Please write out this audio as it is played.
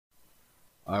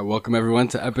All right, welcome everyone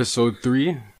to episode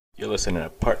 3. You're listening to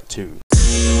part 2.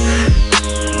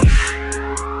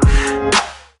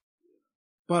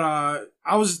 But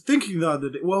I was thinking the other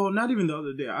day, well, not even the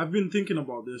other day, I've been thinking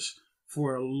about this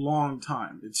for a long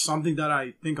time. It's something that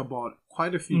I think about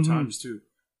quite a few times too.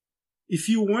 If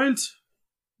you weren't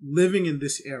living in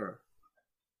this era,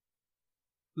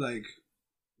 like,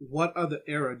 what other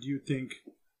era do you think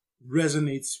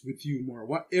resonates with you more?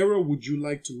 What era would you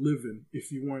like to live in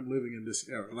if you weren't living in this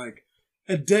era? Like,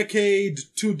 a decade,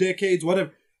 2 decades,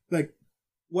 whatever. Like,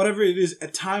 whatever it is, a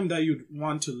time that you'd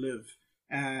want to live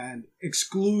and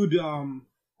exclude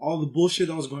all the bullshit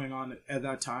that was going on at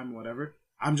that time, whatever.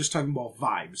 I'm just talking about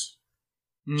vibes.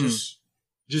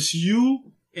 Just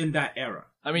you in that era.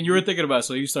 I mean, you were thinking about it,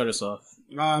 so you start us off.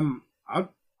 I'd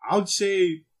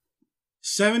say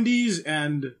 70s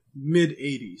and mid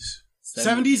 80s.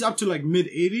 70s up to like mid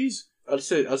 80s. I'd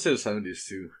say the 70s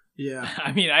too. Yeah.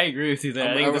 I mean, I agree with you there.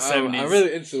 I think the 70s. I'm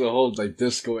really into the whole like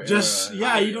disco era. Disco.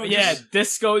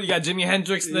 You got Jimi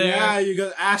Hendrix there. Yeah, you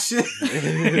got acid,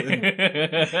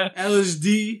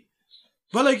 LSD.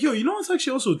 But like, yo, you know what's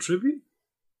actually also trippy?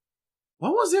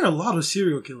 Why was there a lot of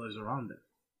serial killers around then?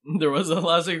 There was a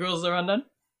lot of serial killers around then?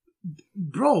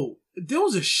 Bro, there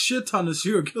was a shit ton of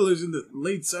serial killers in the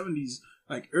late 70s,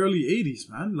 like early 80s,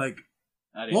 man. Like,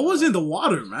 what was in the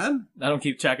water, man? I don't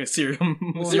keep track of serial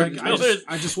like, killers.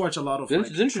 I just watch a lot of.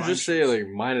 Didn't you just say like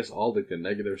minus all like the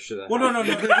negative shit? Well, no.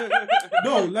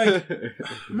 No, like,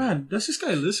 man, does this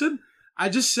guy listen? I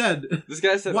just said. This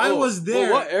guy said, why was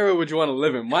there? Well, what era would you want to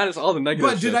live in? Minus all the negative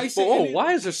But shit. did I say?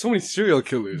 Why is there so many serial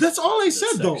killers? That's all I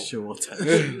said, though.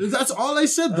 That's all I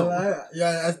said, though.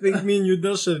 I think me and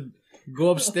you should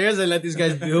go upstairs and let these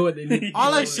guys do what they need.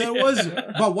 All I said was,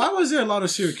 but why was there a lot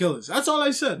of serial killers? That's all I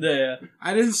said. Yeah.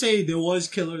 I didn't say there was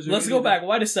killers. Let's go back.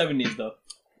 Why the 70s, though?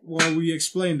 Well, we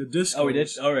explained the disco. Oh, we did?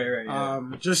 Oh, right. Yeah.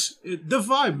 The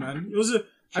vibe, man. It was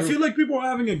I feel like people were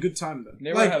having a good time then.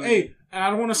 And I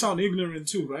don't want to sound ignorant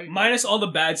too, right? Minus all the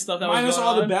bad stuff that was going on. Minus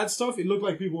all the bad stuff, it looked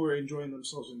like people were enjoying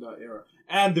themselves in that era.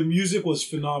 And the music was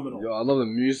phenomenal. Yo, I love the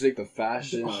music, the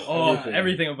fashion.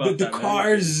 Everything about the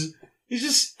cars. It's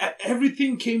just,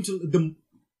 everything came to the...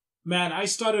 Man, I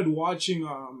started watching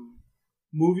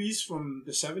movies from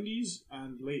the 70s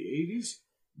and late 80s.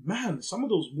 Man, some of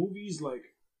those movies,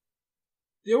 like,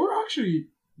 they were actually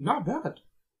not bad.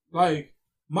 Like,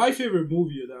 my favorite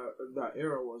movie of that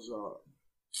era was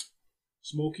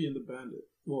Smokey and the Bandit.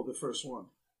 Well, the first one.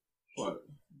 But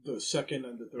the second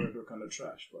and the third were kind of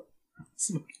trash. But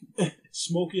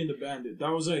Smokey and the Bandit.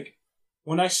 That was like,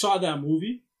 when I saw that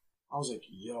movie, I was like,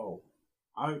 yo,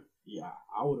 I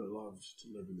would have loved to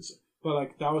live in this. But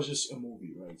like, that was just a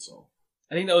movie, right? So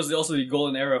I think that was also the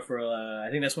golden era for, I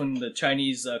think that's when the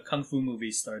Chinese Kung Fu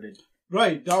movies started.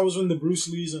 Right, that was when the Bruce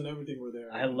Lees and everything were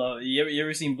there. I love it. You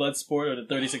ever seen Bloodsport or the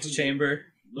 36th Chamber?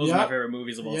 Those are my favorite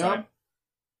movies of all time.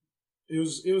 It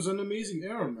was an amazing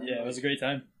era, man. Yeah, it was a great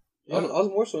time. Yeah. I was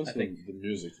more so into the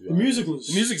music. The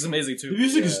music's amazing too. The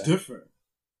music is different,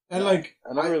 and like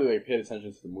I never really paid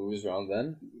attention to the movies around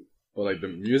then, but like the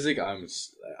music, I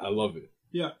love it.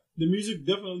 Yeah, the music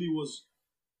definitely was.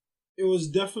 It was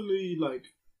definitely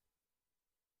like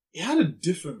it had a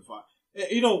different vibe.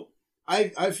 You know,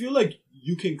 I feel like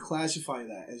you can classify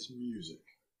that as music.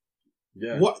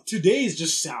 Yeah. What today is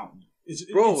just sound.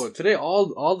 Today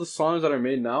all the songs that are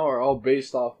made now are all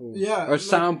based off of are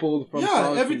sampled from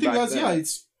songs everything from back that's then.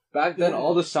 it's back then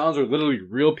all the sounds are literally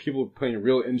real people playing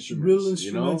real instruments.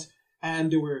 You know?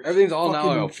 And they were everything's all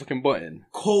now a fucking button.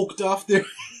 Coked off their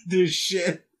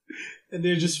shit, and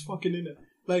they're just fucking in it.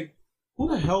 Like, who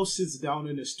the hell sits down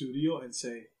in a studio and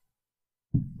say,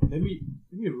 "Let me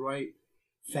write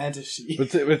fantasy."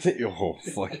 Oh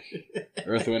fuck,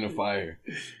 Earth, Wind, and Fire.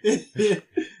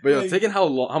 But yo, thinking how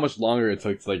much longer it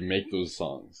took to like make those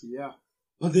songs. Yeah,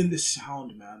 but then the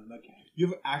sound, man. Like, you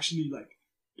ever actually like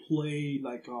play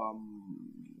like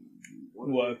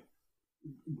what?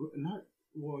 Not.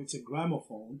 Well, it's a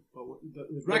gramophone, but the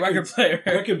record player.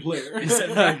 Record player. You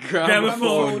said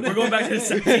gramophone. We're going back to the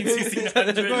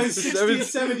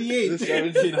 1778. The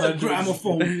 1700s.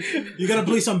 Gramophone. You gotta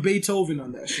play some Beethoven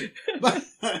on that shit. But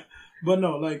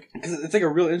no, like it's like a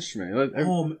real instrument.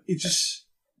 It just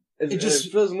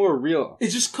feels more real.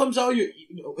 It just comes out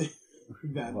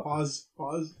man. Pause.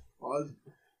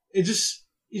 It just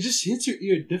hits your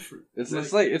ear different.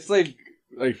 It's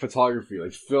like photography,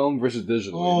 like film versus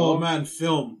digital. Oh, you know? man,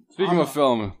 film. Speaking of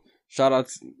film, shout out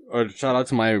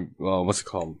to my what's it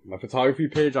called? My photography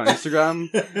page on Instagram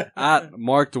at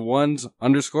markedones_.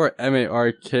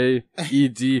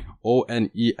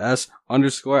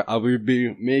 MARKEDONES_. I will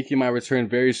be making my return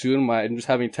very soon. I'm just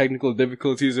having technical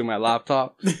difficulties with my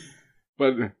laptop.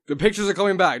 But the pictures are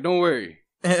coming back. Don't worry.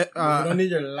 You don't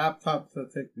need your laptop to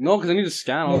take. No, because I need to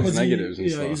scan all these negatives and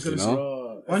he's stuff. You gonna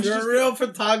know? If you're a real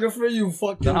photographer, you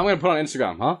fucking Then I'm gonna put it on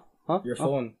Instagram, huh? your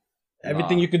phone.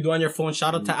 Everything you can do on your phone.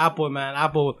 Shout out to Apple, man.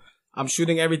 Apple. I'm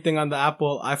shooting everything on the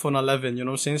Apple iPhone 11. You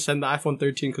know what I'm saying? Send the iPhone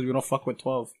 13 because we don't fuck with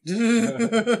 12. I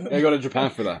go to Japan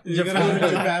for that. You're gonna go to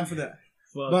Japan for that.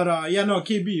 But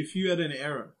KB, if you had an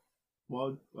era,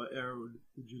 what era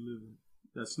would you live in?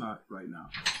 That's not right now.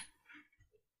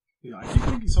 Yeah, I keep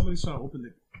thinking somebody's trying to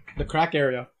open The crack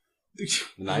area. The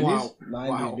 90s?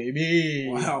 90s, baby.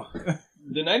 Wow.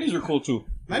 The 90s were cool too.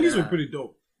 90s were pretty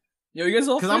dope. Yo, you guys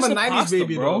all Because I'm a finished the 90s pasta,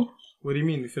 baby, bro. bro. What do you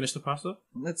mean? We finished the pasta?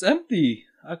 That's empty.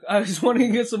 I just want to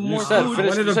get some more said food.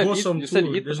 finish- I wanted you to said go eat- some you said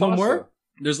food. eat the There's no pasta. more?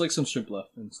 There's like some shrimp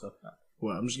left and stuff.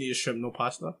 Well, I'm just gonna eat shrimp, no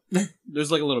pasta.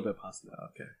 There's like a little bit of pasta.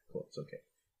 Okay, cool. It's okay.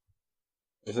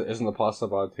 Isn't the pasta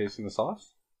about tasting the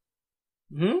sauce?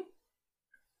 Hmm?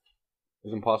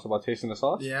 Isn't pasta about tasting the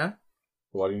sauce? Yeah.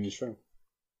 Why do you need shrimp?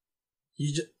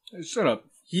 Shut up.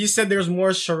 He said there's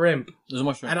more shrimp. There's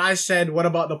more shrimp. And I said, what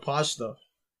about the pasta?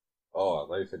 Oh, I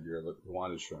thought you said you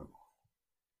wanted shrimp.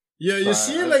 Yeah, you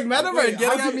see, like, man, are Wait,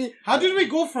 getting at me. How did we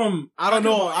go from? I don't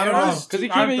know. I don't know. Because he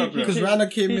came in. Because Rana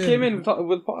came in. He came in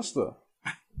with pasta.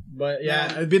 But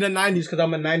yeah, it'd be the 90s because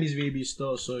I'm a 90s baby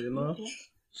still, so you know.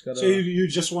 Just gotta, So you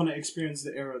just want to experience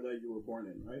the era that you were born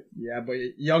in, right? yeah, but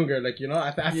younger, like, you know,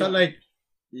 I felt like,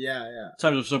 yeah.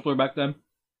 Times were simpler back then.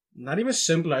 Not even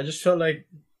simpler. I just felt like,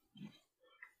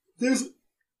 There's It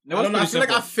I was don't know. I pretty feel like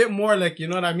simple. I fit more, like, you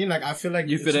know what I mean? Like, I feel like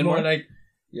You it's fit in more? like,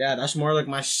 yeah, that's more like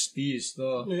my steez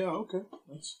still. yeah, okay,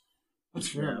 that's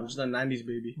fair. Yeah, man. I'm just a 90s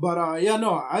baby. But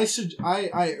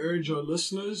I urge our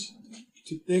listeners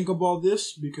to think about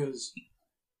this because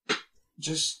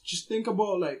just think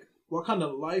about like what kind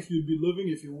of life you'd be living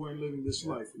if you weren't living this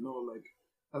life. You know, like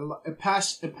a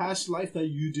past life that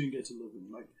you didn't get to live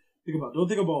in. Like don't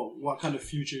think about what kind of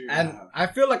future you're And gonna have. I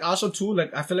feel like also too,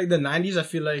 like, I feel like the 90s, I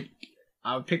feel like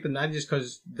I would pick the 90s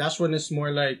because that's when it's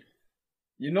more like,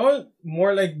 you know,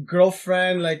 more like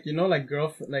girlfriend, like, you know, like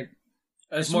girlfriend, like,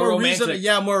 It's more romantic.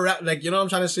 more like, you know what I'm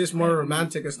trying to say? It's more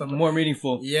romantic and stuff. More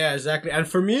meaningful. Yeah, exactly. And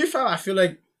for me, fam, I feel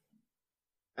like,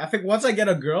 I think once I get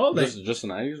a girl, like, Just the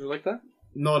 90s were like that?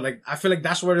 no, like, I feel like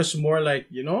that's where there's more, like,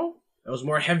 you know, it was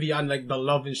more heavy on, like, the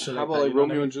love and shit. How about that, like you know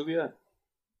what I Romeo mean? and Juliet?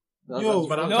 Yo,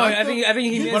 but I'm No, talking- I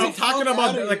think he means But I'm talking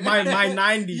about like my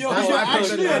 90s. Yo, That's you're why I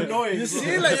picked actually the- annoying. You bro.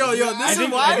 see, like, yo, this I is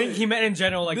think why. he meant in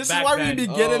general, like This back is why then. we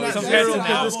be getting at compared zero to because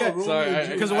now. this guy.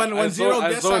 Sorry, Because when I zero zoned- I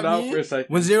gets zoned at out me, for a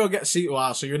second. when zero gets see,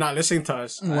 wow, so you're not listening to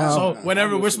us. Wow. So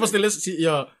whenever I'm we're supposed to listen to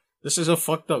yo, this is a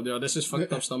fucked up, yo. This is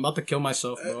fucked up stuff. I'm about to kill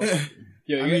myself, bro.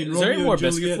 Yo, I mean, is there any Romeo more and Juliet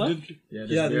biscuits left? did-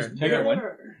 Yeah, there's Can I get one?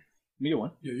 Me get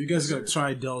one. Yo, you guys gotta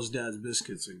try Dell's dad's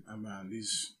biscuits. Man,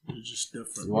 these are just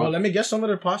different. Bro, let me get some of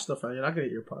their pasta, fam. You're not gonna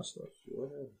eat your pasta.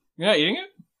 You're not eating it?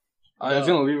 I was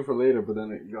gonna leave it for later, but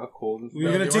then it got cold. And We're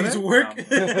stuff. gonna you take want it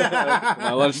to it? work.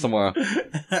 My lunch tomorrow.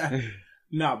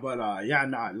 Nah, but yeah,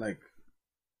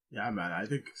 man. I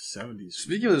think 70s.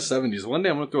 Speaking of the 70s, one day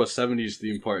I'm gonna throw a 70s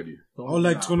theme party. Oh,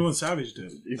 like 21 Savage did.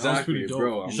 That was Exactly, pretty dope.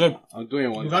 bro. You should. I'm doing it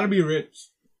one You time. gotta be rich.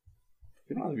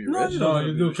 You don't have to be rich. No,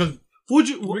 you do because What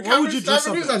we would you dress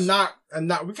up 70s as? and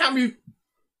not. We can't be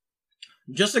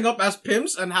dressing up as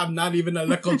pimps and have not even a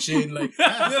little chain. Like, you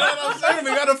know what I'm saying?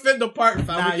 We gotta fit the part, fam.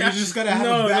 Nah, We you can't- just gotta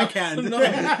have a backhand. No,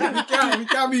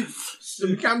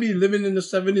 we can't be living in the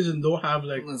 70s and don't have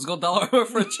like. Let's go dollar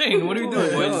for a chain. What are we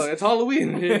doing, No, boys? it's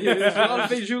Halloween. There's a lot of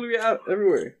fake jewelry out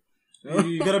everywhere.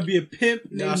 You gotta be a pimp.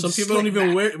 Yeah, named some people don't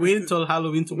even wait until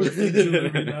Halloween to wear fake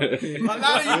jewelry. Man. A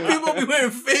lot of you people be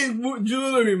wearing fake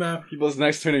jewelry, man. People's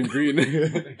necks turning green.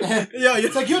 Yo,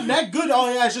 It's like your neck good.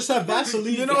 Oh yeah, it's just that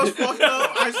Vaseline. you know what's fucked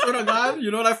up? I swear to God,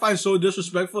 you know what I find so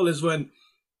disrespectful is when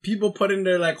people put in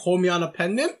their like homie on a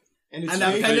pendant. and it's And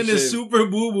that fake. pendant Fake is shave. super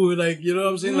boo boo, like, you know what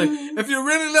I'm saying? Like, if you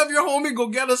really love your homie, go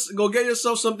get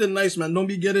yourself something nice, man. Don't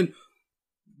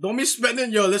be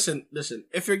spending, yo, listen.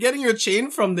 If you're getting your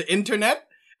chain from the internet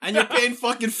and you're paying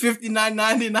fucking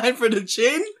 $59.99 for the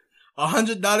chain,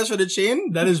 $100 for the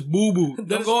chain, that is boo boo.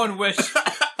 Don't go and wish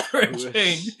for a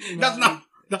chain.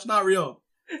 That's not real.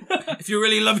 If you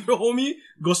really love your homie,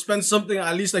 go spend something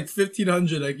at least like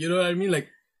 $1,500, like, you know what I mean? Like,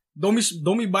 don't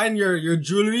be buying your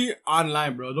jewelry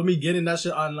online, bro. Don't be getting that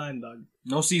shit online, dog.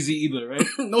 No CZ either, right?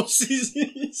 No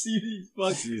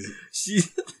fuck.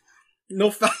 No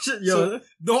fashion, yo.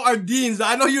 No Ardeen's.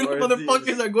 I know you Ardeen's.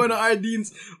 motherfuckers are going to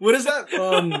Ardeen's. What is that?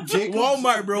 Jacobs.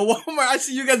 Walmart, bro. Walmart. I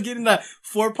see you guys getting that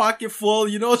 4 pocket full,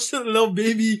 you know, little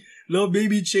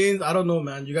baby chains. I don't know,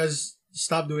 man. You guys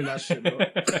Stop doing that shit, bro.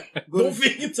 Go Don't to,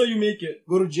 fake it until you make it.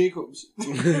 go to Jacobs.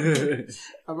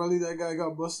 Apparently that guy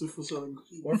got busted for selling.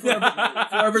 Or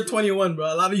Forever 21,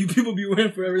 bro. A lot of you people be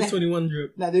wearing Forever 21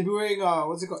 drip. Now they be wearing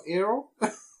what's it called? Arrow.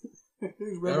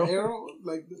 Red Arrow,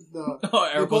 like the Oh,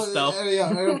 Aeropostale.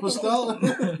 Yeah,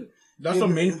 Aeropostale. That's the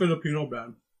main Filipino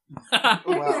brand.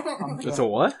 Wow, That's a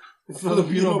what?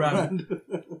 Filipino brand.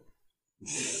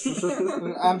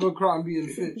 Abercrombie and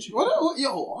Fitch.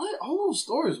 All those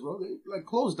stores, bro, they like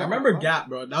closed I down. remember bro. Gap,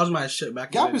 bro. That was my shit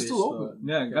back Gap in the is day, still so- open.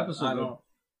 Yeah, Gap is so I good. know.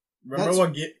 Remember That's-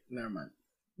 what Gap? Never mind.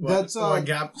 That's, what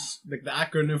Gap's like the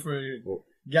acronym for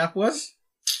Gap was?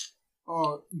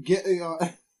 Get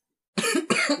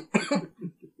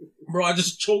Bro, I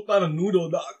just choked on a noodle,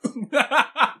 dog.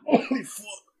 Holy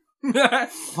fuck.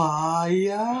 fire.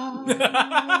 Yeah.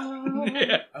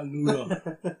 A noodle.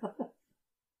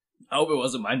 I hope it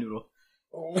wasn't my noodle.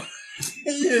 Oh.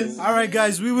 Yes. All right,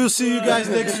 guys, we will see you guys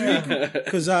next week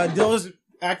because Dill's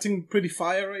acting pretty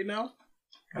fire right now.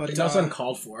 But That's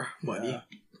uncalled for, buddy. yeah.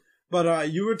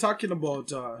 But you were talking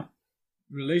about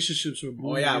relationships with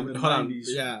Oh yeah, in the hold on. 90s.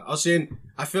 Yeah, I was saying,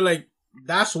 I feel like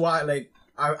that's why, like,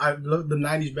 I love the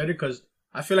 90s better because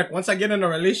I feel like once I get in a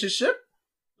relationship,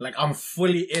 like, I'm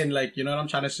fully in, like, you know what I'm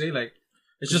trying to say? Like,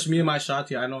 it's just me and my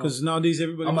shawty, I know. Because nowadays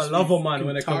everybody. I'm a wants to lover be man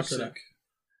when it comes to toxic. that.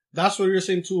 That's what you're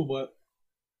saying too, but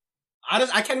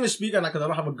I can't even speak on that because I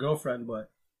don't have a girlfriend, but,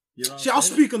 you know. See, I'll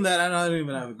speak on that. I don't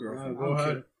even have a girlfriend. Go I don't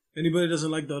ahead. care. Anybody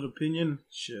doesn't like that opinion,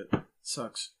 shit,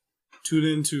 sucks. Tune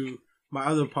into my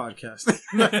other podcast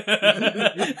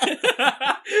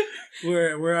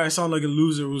where I sound like a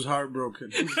loser who's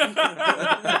heartbroken.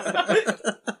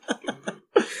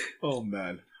 Oh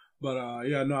man, but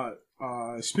yeah, no.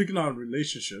 Speaking on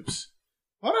relationships,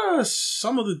 what are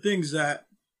some of the things that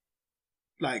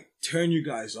like turn you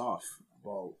guys off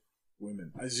about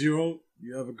women? Zero,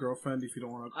 you have a girlfriend. If you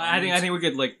don't want to, I think we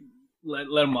could like let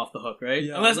him off the hook, right?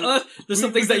 Yeah, unless there's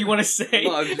some things that you want to say.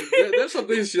 No, there's some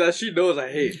things that she knows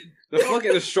I hate. The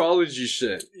fucking astrology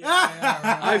shit.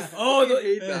 I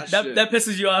hate that shit. That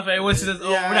pisses you off, and when she says, "Oh,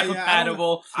 Yeah, we're not yeah,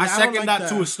 compatible." I I don't second like that that.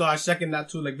 too, Star. I second that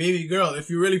too. Like, baby girl, if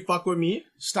you really fuck with me,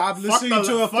 Stop fuck listening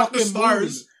to a fuck fucking the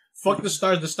stars. moon. Fuck the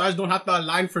stars. The stars don't have to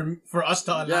align for us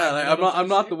to align. Yeah, like, You know what I'm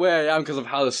not the way I am because of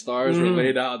how the stars were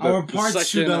laid out. Our The parts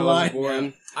section should I was align.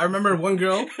 born. I remember one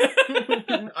girl. was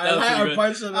pretty our good.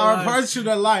 parts should Our align. parts should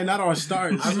align, not our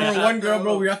stars. I remember one girl,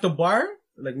 bro. We were at the bar,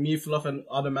 like me, Fluff, and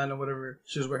other man or whatever.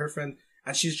 She was with her friend,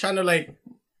 and she's trying to like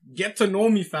get to know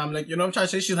me, fam. Like, you know what I'm trying to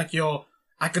say? She's like, yo,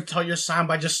 I could tell your sign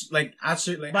by just like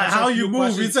answer, like By answer how a few you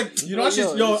move, questions. it's like You know,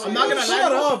 she's yo. I'm not gonna lie.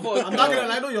 Shut up. though. I'm not gonna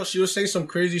lie though. Yo, she was saying some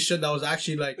crazy shit that was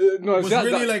actually like. No, was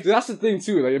really like. that's the thing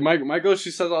too. Like my girl, she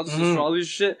says all this astrology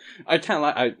shit. I can't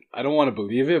lie. I don't want to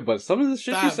believe it, but some of the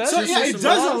shit she Fam, says. So She yeah, says it some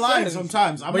does wild align sense.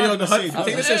 sometimes. I'm But not yo, gonna say it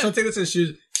take doesn't. this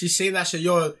in. She's saying that shit.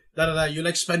 Yo, that you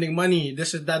like spending money.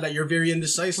 This is that you're very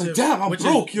indecisive. Like, damn, I'm which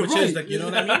broke, Is, you're which is right. like, you know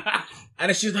what I mean? And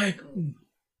then she's like,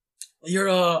 you're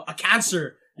a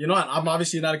Cancer. You know, and I'm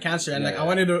obviously not a Cancer. And like, I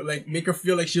wanted to like make her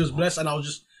feel like she was blessed. And I was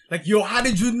just like, yo, how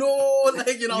did you know?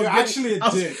 Like, you know, You're I was actually getting- a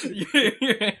I was-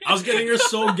 dick. I was getting her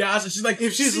so gassed, and she's like,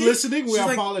 If she's "See?" listening, we She's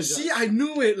like, apologize. See, I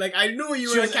knew it. Like, I knew you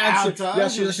She were a was Cancer. out, Yeah,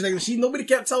 she's like, see, nobody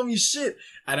kept telling me shit.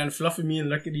 And then Fluff and me and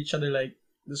look at each other like,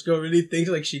 this girl really thinks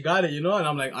like she got it, you know? And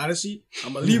I'm like, honestly,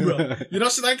 I'm a Libra. You know,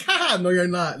 she's like, haha, no, you're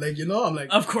not. Like, you know, I'm like,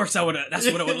 Of course, I would.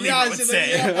 That's what a Libra Yeah, would she's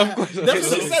say. like, yeah. Of course. That's what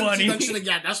so she said. funny. She's like,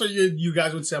 yeah, that's what you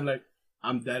guys would say. I'm like,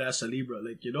 I'm dead ass a Libra.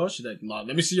 Like, you know, she's like, no,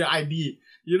 let me see your ID.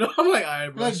 You know, I'm like, all right,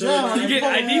 bro. Like, So, damn, You get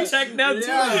ID checked now too.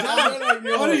 Yeah, I'm like,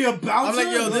 yo. What are you about? I'm like,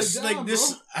 yo,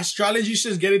 this astrology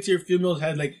shit's getting to your female's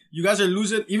head. Like, you guys are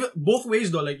losing, even both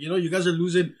ways though. Like, you know, you guys are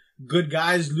losing good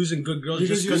guys, losing good girls.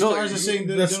 Because just your 'cause stars are saying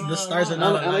that the stars are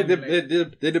not And like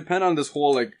aligned. they depend on this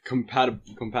whole like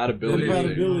compatibility. Compatibility.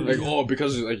 Thing. Like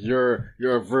because like you're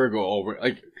a Virgo,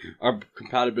 like our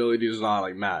compatibility is not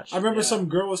like matched. I remember some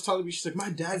girl was telling me, she's like, my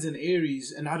dad's an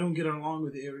Aries and I don't get along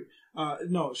with Aries.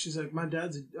 No, she's like, my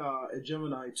dad's a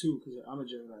Gemini too, because I'm a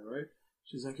Gemini, right?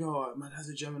 She's like, yo, my dad's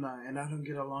a Gemini and I don't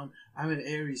get along. I'm an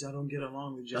Aries, I don't get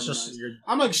along with That's Geminis. just your.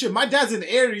 I'm like, shit, my dad's an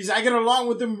Aries, I get along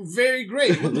with him very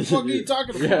great. What the fuck are you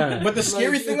talking about? Yeah. But the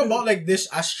scary Like- thing about like this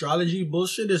astrology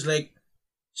bullshit is like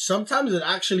sometimes it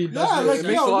actually does. Yeah, like, it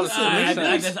makes yo, a lot of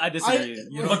listen, sense. I disagree. I-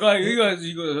 You know, go ahead.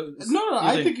 You go. No, You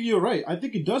I think- think you're right. I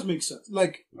think it does make sense.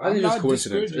 Like, I think I'm it's not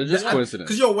coincidence. discouraging. It's just coincidence.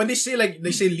 Because yo, when they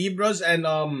say Libras and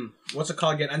what's it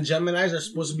called again, and Geminis are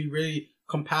supposed to be really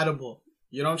compatible.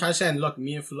 You know what I'm trying to say? And look,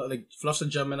 me and Fluff's a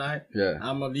Gemini. Yeah.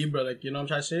 I'm a Libra. Like, you know what I'm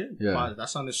trying to say? Yeah. Wow, that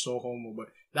sounded so homo, but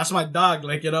that's my dog.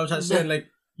 Like, you know what I'm trying to say? And, like,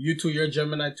 you two, you're a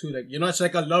Gemini too. Like, you know, it's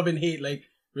like a love and hate, like,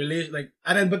 relation, like,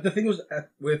 and then, but the thing was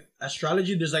with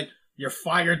astrology, there's like, your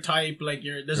fire type, like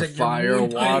there's Your like fire, your moon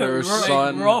type. water, We're,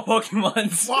 sun. we're all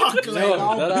Pokemon. Fuck, like,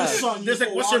 No, that ass. there's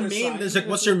like what's your main? There's like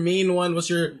what's your main one? What's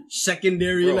your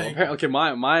secondary? Bro, Like okay,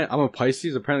 I'm a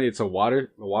Pisces. Apparently, it's a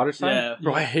water sign. Yeah.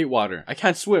 Bro, I hate water. I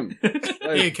can't swim.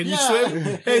 hey, can you Yeah. swim?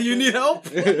 Hey, you need help?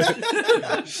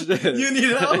 Shit. You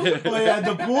need help? Oh yeah,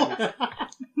 the pool.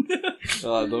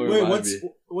 Don't Wait, remind me.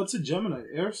 what's a Gemini?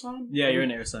 Air sign? Yeah, you're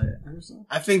an air sign. Air sign?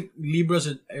 I think Libra's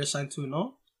an air sign too.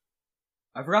 No.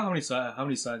 I forgot how many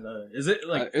signs are. Is it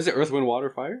like Is it Earth, Wind, Water,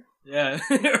 Fire? yeah,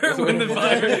 Earth, Wind, and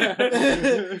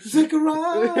Fire?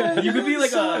 Zachariah. You could be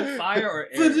like a fire or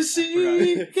air. Fantasy.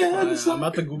 I'm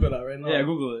about to Google that right now. Yeah,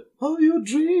 Google it. All your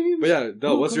dreams. But yeah,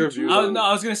 Del, what's your views? I, on- no,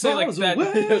 I was gonna say like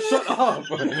that. Shut up.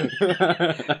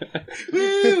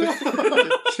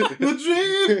 We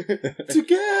dream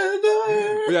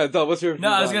together. But yeah, Del, what's your views No,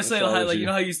 I was on gonna say how, like astrology? you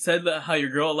know how you said that how your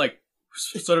girl like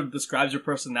sort of describes your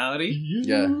personality.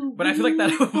 Yeah. But I feel like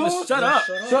that shut up.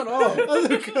 Shut up.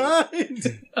 Other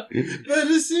kind.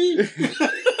 Fantasy.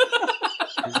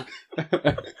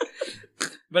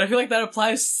 But I feel like that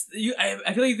applies.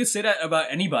 I feel like you could say that about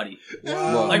anybody.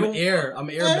 Wow. Like- I'm an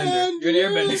airbender. You're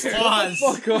an airbender. Pause.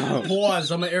 Fuck off.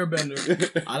 Pause. I'm an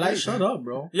airbender. I like shut up,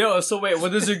 bro. Yo, so wait,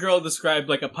 what does your girl describe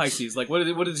like a Pisces? Like, what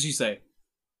did she say?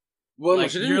 Well,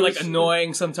 Like she didn't you're like really-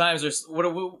 annoying sometimes, or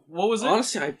what was it?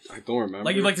 Honestly, I don't remember.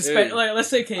 Like you like to spend Hey, like let's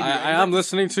say KB. I am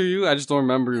listening to you. I just don't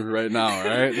remember you right now. All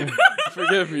right,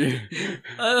 forgive me.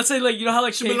 Let's say like you know how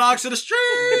like She KB, belongs to the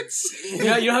streets. you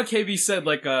know how KB said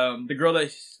like the girl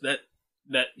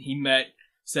that he met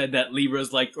said that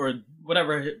Libra's like or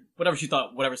whatever she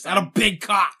thought whatever Got a sign big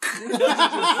cock. She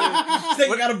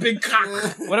got a big cock.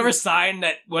 whatever sign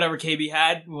that whatever KB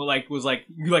had was like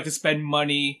you like to spend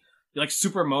money. You're like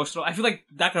super emotional. I feel like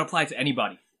that could apply to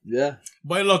anybody. Yeah.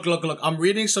 But look. I'm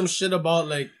reading some shit about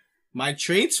like my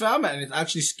traits, fam, and it's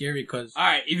actually scary because All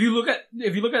right, if you look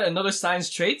at another sign's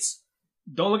traits,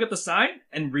 don't look at the sign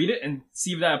and read it and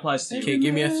see if that applies to you. Okay,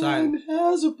 give me a sign.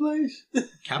 Has a place.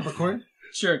 Capricorn.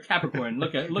 Sure, Capricorn.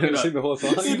 Look it Sing up. the whole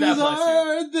song. See In that his applies to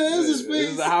heart, there's a This space.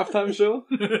 is a halftime show.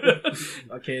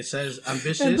 Okay, it says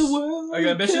ambitious. And the world Are you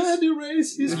ambitious? can't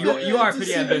erase his You are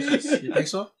pretty fantasy. ambitious. You think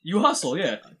so? You hustle,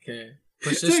 yeah. Okay. Take a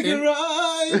Persistent.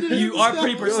 ride. in You the are sky.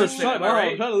 pretty persistent, am I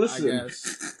right? I'm trying to I listen.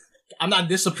 guess. I'm not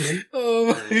disciplined. Oh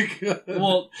my god.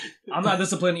 Well, I'm not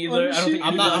disciplined either. I don't think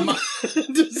I'm not.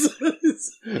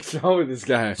 What's wrong with this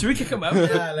guy? Should we kick him out?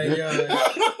 Yeah, like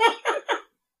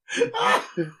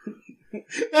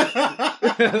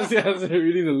This guy's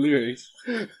reading the lyrics.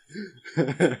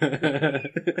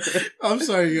 I'm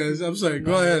sorry, guys. I'm sorry.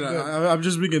 Go ahead. I'm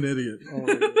just being an idiot.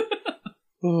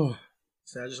 Oh.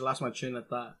 So I just lost my train of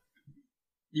thought.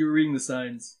 You were reading the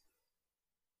signs.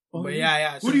 But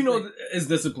yeah. Who do you know is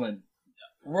disciplined?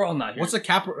 We're all not here. What's a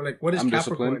Capricorn? Like, what is I'm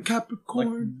Capricorn?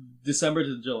 Capricorn. December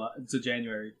to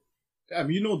January? I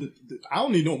mean, you know, I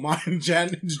only know mine.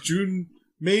 June,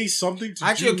 May, something to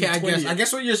Actually, June okay. 20th.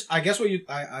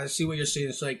 I see what you're saying.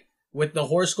 It's like with the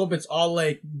horoscope, it's all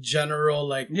like general.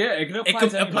 Like Yeah, it could it apply, could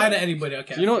to, apply anybody. to anybody.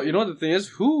 Okay. You know what the thing is?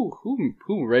 Who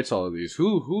writes all of these?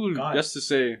 Who God. gets to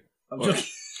say? I'm joking.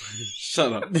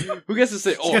 Shut up. Who gets to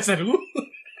say? Oh, Guess that who?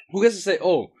 who gets to say?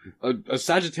 Oh, a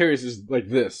Sagittarius is like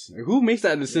this. Who makes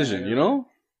that decision? Yeah. You know?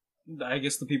 I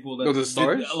guess the people that Oh, the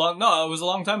stars? no, it was a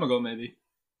long time ago, maybe.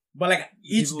 But like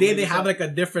each People day make they it have up. like a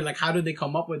different. Like, how do they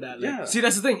come up with that? Like, Yeah. See,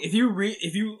 that's the thing. If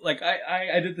you like,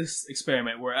 I did this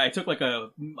experiment where I took like a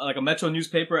Metro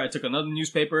newspaper. I took another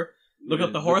newspaper, looked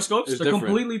up the horoscopes. It's They're different.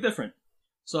 completely different.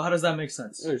 So how does that make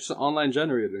sense? It's an online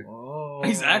generator. Oh,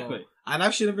 Exactly. I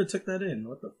actually never took that in.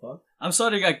 What the fuck? I'm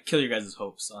sorry to kill your guys'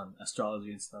 hopes on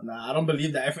astrology and stuff. Nah, I don't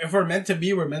believe that. If we're meant to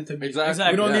be, we're meant to be. Exactly.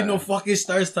 We don't yeah. need no fucking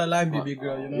stars to align, baby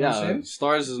girl. You know what I'm Yeah, saying?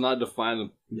 stars does not define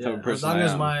the type of As person long I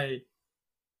as am. my.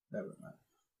 Never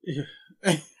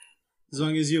mind. As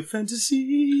long as your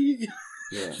fantasy.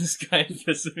 Yeah. This guy is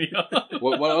pissing me off.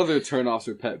 What other turnoffs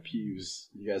or pet peeves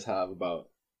you guys have about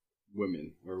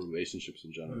women or relationships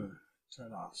in general?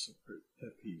 Turn off some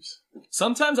pet peeves.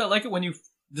 Sometimes I like it when you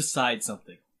decide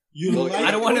something. You Well, like?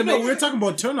 I don't wanna no, make- we're talking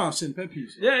about turnoffs and pet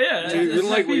peeves. Yeah, yeah. So you don't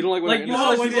like when you they're know, Oh,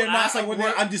 like when people they're not, ask, like when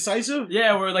they're undecisive.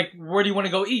 yeah, we're like, where do you want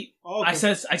to go eat? Oh, I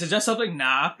okay. suggest something.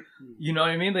 Nah, you know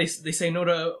what I mean. They say no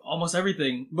to almost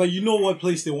everything. But you know what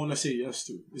place they want to say yes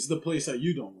to? It's the place that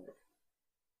you don't like.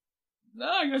 No,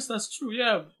 I guess that's true.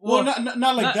 Yeah. Well, not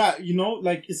like not- that. You know,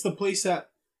 like it's the place that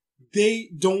they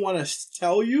don't want to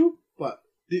tell you, but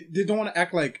they don't want to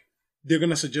act like they're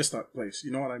gonna suggest that place.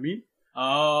 You know what I mean?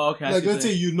 Oh, okay. I Like see what let's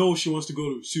you're say saying. you know she wants to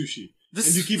go to sushi, Just,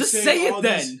 and you keep just saying say all it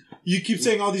then. these- you keep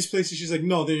saying all these places. She's like,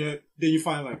 no. Then you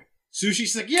find like Sushi,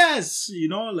 she's like, yes, you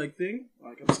know, like thing.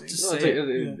 Like I'm saying. Just No, say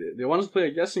they want us to play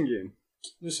a guessing game.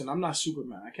 Listen, I'm not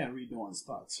Superman. I can't read no one's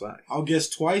thoughts. Facts. I'll guess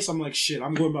twice. I'm like, shit,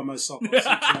 I'm going by myself.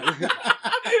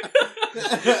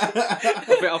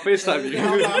 I'll FaceTime you.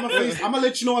 I'm gonna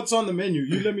let you know what's on the menu.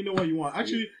 You let me know what you want.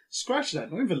 Actually, scratch that.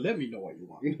 Don't even let me know what you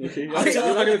want. You're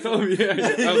not gonna tell me.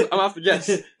 I'm gonna have to guess.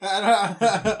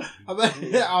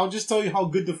 I'll just tell you how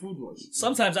good the food was.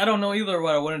 Sometimes I don't know either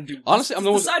what I want to do. Honestly, I'm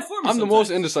the most. Decide for me I'm the sometimes.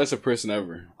 most indecisive person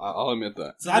ever. I'll admit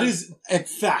that. That is a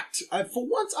fact. For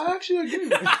once, I actually agree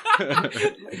with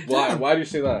you. Why? Why do you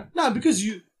say that? Nah, because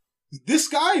this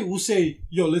guy will say,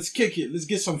 yo, let's kick it. Let's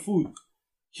get some food.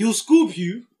 He'll scoop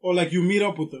you, or like you meet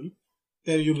up with him.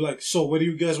 Then you'll be like, so what do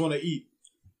you guys want to eat?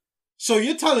 So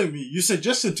you're telling me you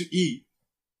suggested to eat,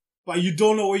 but you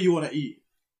don't know where you want to eat.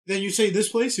 Then you say this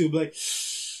place, you'll be like,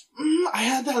 I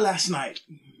had that last night.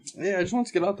 Yeah, I just want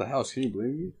to get out the house. Can you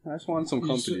blame me? I just want some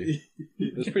company.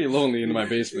 It's pretty lonely in my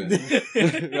basement.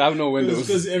 I have no windows.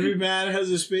 Because every man has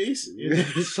a space.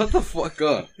 Shut the fuck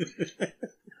up.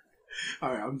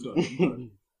 Alright, I'm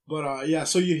done. But yeah,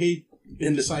 so you hate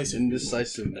indecisive.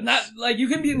 Indecisive. Not like you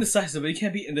can be indecisive, but you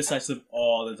can't be indecisive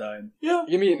all the time. Yeah.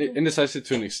 You mean indecisive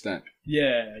to an extent?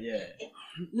 Yeah.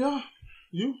 Yeah.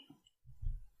 You?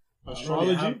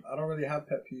 Astrology? I don't really have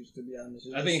pet peeves, to be honest.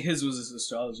 I think his was his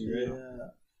astrology, right? Yeah.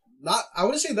 Not. I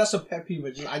wouldn't say that's a pet peeve,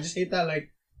 but I just hate that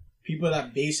like people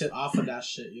that base it off of that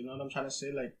shit. You know what I'm trying to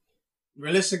say? Like,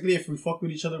 realistically, if we fuck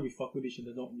with each other, we fuck with each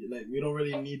other. We don't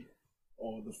really need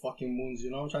the fucking moons.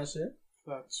 You know what I'm trying to say?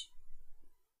 Facts.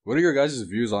 What are your guys'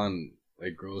 views on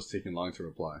like girls taking long to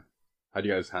reply? How do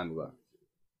you guys handle that?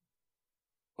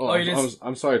 Oh,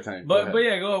 I'm sorry, Tank. But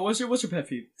yeah, go on. What's your pet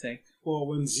peeve, Tank? Well,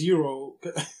 when zero,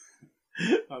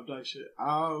 I'm not shit.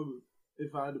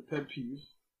 If I had a pet peeve,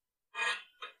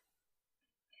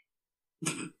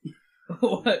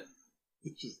 What?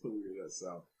 it's just the weirdest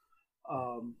sound.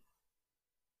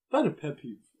 If I had a pet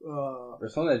peeve, or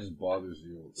something that just bothers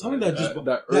you. something Like,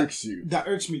 that irks you. That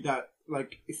irks me. That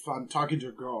like if I'm talking to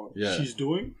a girl, Yeah. she's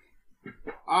doing.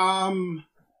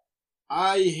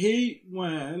 I hate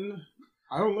when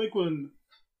I don't like when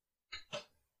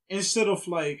instead of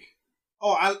like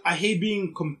I hate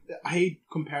I hate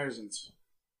comparisons.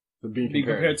 Being Being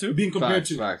compared to? Being compared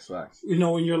to Facts. you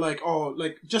know, when you're like,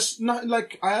 just not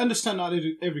like, I understand not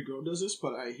every girl does this,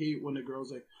 but I hate when a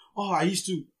girl's like, when I used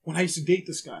to date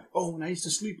this guy. Oh, when I used to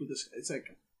sleep with this guy. It's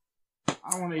like, I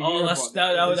don't want to hear about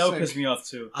that would It's piss me off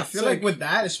too. I feel It's like like- with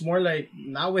that, it's more like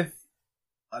not with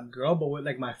a girl, but with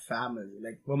like my family.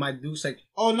 Like when my dude's like,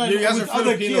 Oh, no, You guys with are other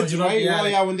Filipino, kids, you know, right? yeah, Oh,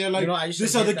 yeah, when they're like, you know, I used to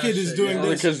this hate other that kid is shit, doing yeah. The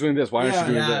this. kid's doing this. Why aren't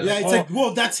you doing Yeah, this? Yeah, it's Oh. like,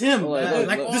 whoa, that's him. Like,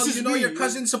 like, this oh, is you know, me. your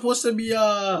cousin's supposed to be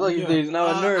Look, he's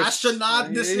now a nurse.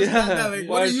 astronaut. This Yeah. is that. Like, Why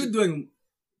what are is you she- doing?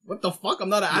 What the fuck? I'm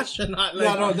not an astronaut. Like,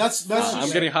 Yeah, no, that's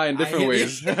I'm getting high in different I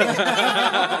ways.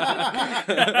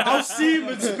 I'll see him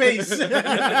in space. and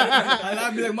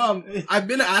I'd be like, Mom, I've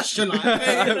been an astronaut.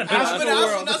 Hey, I've been an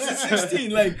astronaut since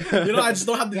 16. Like, you know, I just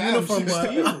don't have the Damn, uniform.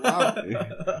 16? But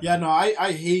Wow. Yeah, no,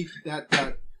 I hate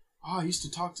that. I used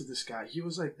to talk to this guy. He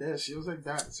was like this. He was like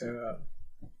that.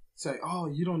 It's like, oh,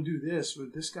 you don't do this,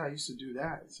 but this guy used to do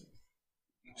that. It's like,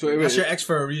 So that's your ex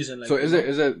for a reason. Like, So is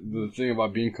it the thing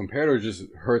about being compared, or just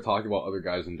her talking about other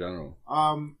guys in general?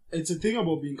 it's a thing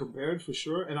about being compared for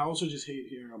sure, and I also just hate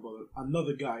hearing about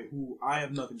another guy who I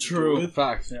have nothing to True. do with,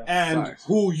 Facts. Yeah. and Facts.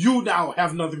 who you now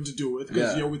have nothing to do with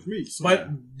because Yeah. you're with me. So. But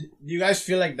do you guys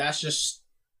feel like that's just,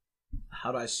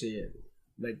 how do I say it?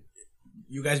 Like,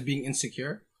 you guys being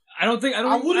insecure? I don't.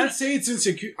 I wouldn't say it's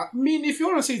insecure. I mean, if you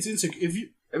want to say it's insecure,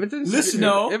 If it's Listen,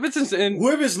 no. if it's in,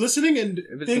 whoever's listening and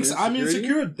it's thinks an I'm insecurity?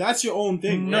 insecure, that's your own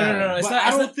thing. No, no. It's But not. I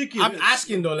It's don't not, think it I'm is.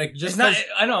 asking though, like, just it's not. 'cause-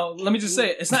 I know. Let me just say,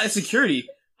 it's not insecurity.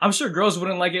 I'm sure girls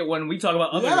wouldn't like it when we talk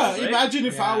about other Yeah, girls, right? imagine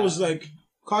if I Yeah. was like,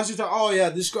 constantly talking, oh yeah,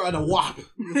 this girl had a wop.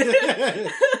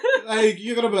 Like,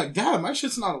 you're gonna be like, damn, my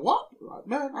shit's not a wop. Like,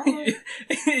 man, I don't know.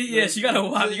 Yeah, she got a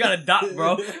wop. You got a dot,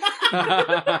 bro.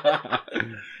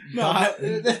 No,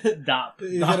 Dot.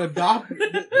 is that a dop?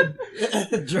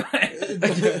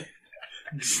 Dry.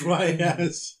 Dry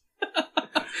ass.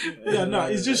 Yeah, no,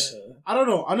 it's just, I don't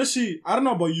know. Honestly, I don't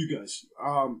know about you guys.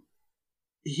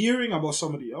 Hearing about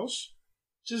somebody else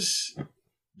just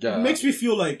yeah. it makes me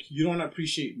feel like you don't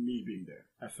appreciate me being there.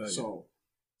 I feel you. So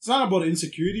it's not about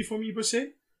insecurity for me per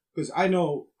se, because I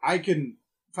know I can.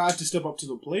 If I have to step up to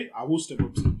the plate, I will step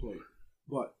up to the plate.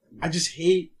 But I just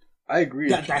hate I agree.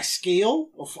 that scale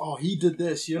of he did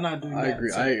this, you're not doing that. I agree.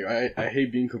 It's like, I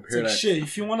hate being compared. it's like, shit.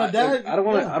 If you want to I die, don't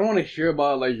want to hear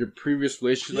about like your previous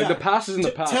relationships. Like the past is in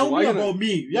the past. Tell Why me you gonna- about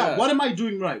me. Yeah. Yeah. What am I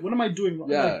doing right? What am I doing wrong?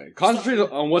 Yeah, Like, concentrate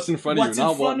on what's in front of what's you, in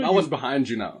not front of not you. what's behind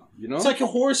you now. You know? It's like a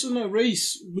horse in a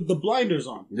race with the blinders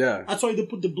on. Yeah. That's why they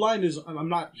put the blinders on. I'm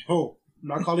not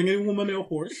calling any woman a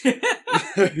horse.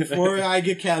 Before I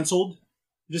get canceled,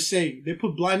 just saying they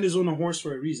put blinders on a horse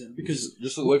for a reason because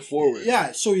Just to look forward.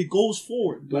 yeah, so he goes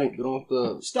forward. Like Don't have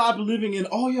to. stop living in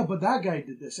but that guy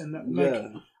did this and that. Like,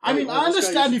 Yeah. I mean, Oh, I this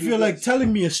guy understand used if to you're do like this.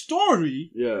 telling me a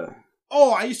story. Yeah.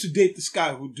 Oh, I used to date this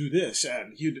guy who'd do this,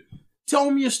 and he'd tell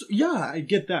me a story. Yeah, I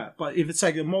get that. But if it's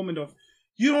like a moment of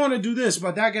you don't want to do this,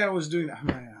 but that guy was doing that, I'm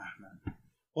like, man.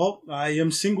 Well, I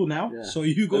am single now, Yeah. so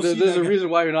you go There's see that a guy. reason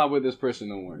why you're not with this person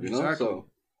no more. You know. Exactly. So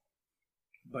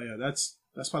But yeah, that's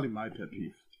probably my pet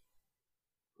peeve.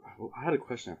 I had a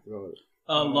question. I forgot.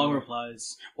 Long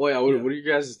replies. Oh yeah. What do you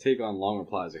guys take on long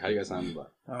replies? Like, how do you guys handle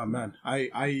that? Oh man,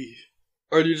 I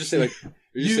Or do you just say like?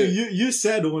 you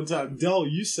said one time, Del,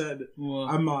 you said Well,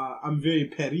 I'm very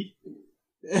petty.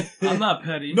 I'm not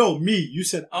petty. No, me. You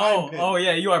said I'm petty. Oh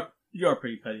yeah, you are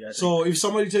pretty petty. I think. So if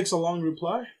somebody takes a long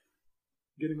reply,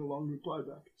 getting a long reply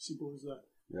back. Simple as that.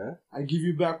 Yeah. I give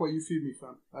you back what you feed me,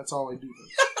 fam. That's all I do.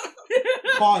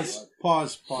 Pause.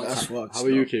 That's fucked. How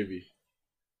about you, KB?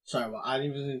 Sorry, well, I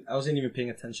wasn't even paying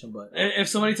attention, but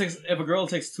if a girl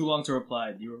takes too long to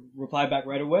reply, do you reply back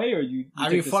right away, or you I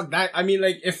take mean, this- fuck that. I mean,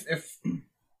 like, if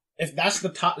that's the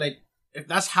top, like, if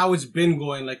that's how it's been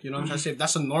going, like, you know what I'm trying to say? If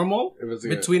that's a normal If it's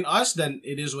between us, then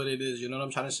it is what it is, you know what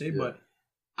I'm trying to say? Yeah. But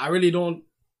I really don't.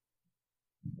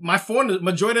 My phone,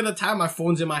 majority of the time, my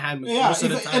phone's in my hand. Yeah, Most of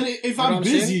the time. and if You know I'm what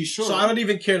saying? busy, sure. So I don't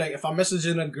even care, like, if I'm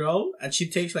messaging a girl and she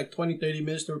takes like 20, 30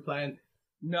 minutes to reply and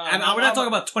No, And we're not talking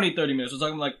about 20, 30 minutes. We're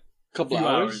talking like couple few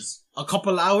hours. a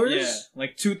couple hours. Yeah,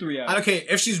 like 2-3 hours. And okay,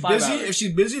 if she's 5 busy,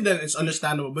 hours. then it's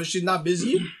understandable. But if she's not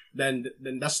busy, then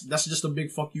that's just a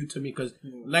big fuck you to me. Because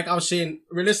like I was saying,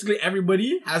 realistically,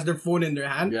 everybody has their phone in their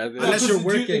hand Yeah, they- unless you're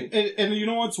working. And you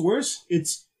know what's worse?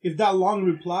 It's if that long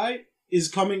reply is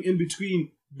coming in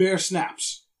between bare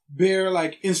snaps, bare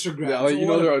like Instagram. Yeah, like, you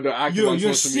know they're active on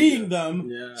you're social seeing media. them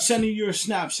Yeah. sending you a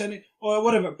snap, or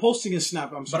whatever, posting a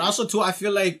snap. I'm But sorry. also too, I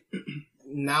feel like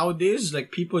nowadays,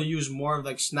 like people use more of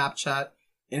like Snapchat,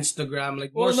 Instagram,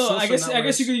 like more Well, no, social I guess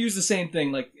networks. you could use the same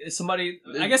thing. Like if somebody,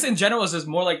 I guess in general, it's just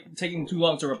more like taking too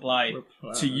long to reply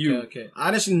to you. Okay.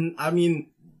 Honestly, I mean,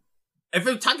 if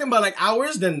we're talking about like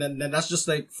hours, then that's just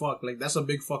like fuck. Like that's a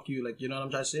big fuck you. Like you know what I'm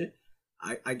trying to say?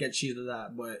 I get cheese to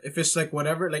that. But if it's like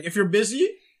whatever, like if you're busy,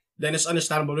 then it's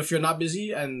understandable. If you're not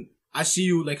busy and I see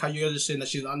you like how you guys are saying that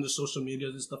she's on the social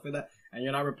medias and stuff like that, and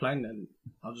you're not replying, then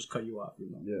I'll just cut you off.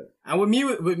 You know. Yeah. And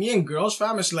with me and girls,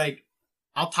 fam, it's like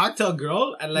I'll talk to a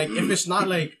girl and like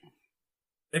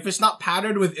if it's not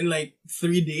patterned within like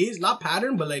 3 days, not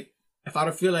patterned, but like if I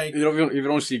don't feel like You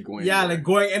don't see it going. yeah, anywhere. like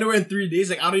going anywhere in 3 days,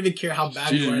 like I don't even care how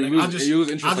bad you are. You Like lose- I'll just you lose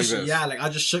interest I'll like just this. yeah, like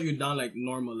I'll just shut you down like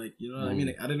normal, like you know what I mean?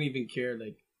 Like I don't even care,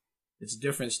 like it's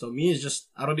different. So me, it's just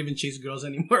I don't even chase girls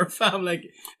anymore, fam. Like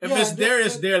if Yeah, it's there,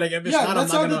 it's there. Like if it's not, I'm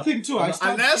that's not another gonna. thing too. I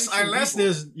stopped Unless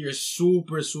chasing people. you're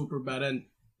super super bad and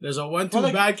there's a 1-2 But,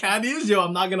 like- bad candies, yo.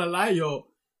 I'm not gonna lie, yo.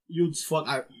 You'd Fuck,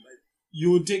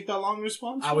 you would take that long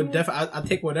response. I would definitely. I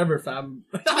take whatever, fam.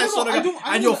 no, I swear to I God. don't-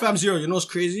 I And yo, don't- fam, zero. You know what's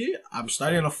crazy? I'm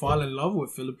starting to fall in love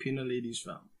with Filipino ladies,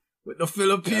 fam. With the Gotta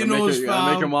Filipinos, you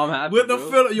gotta make your fam. mom happy. With the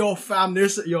bro. yo, fam.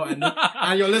 There's yo,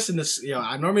 and yo, listen, this yo.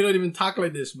 I normally don't even talk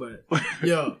like this, but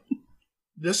yo,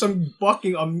 there's some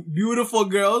fucking beautiful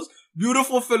girls,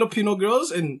 beautiful Filipino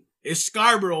girls in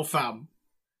Scarborough, fam.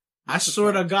 I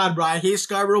swear to God, bro, I hate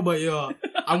Scarborough, but yo,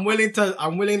 I'm willing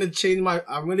to change my,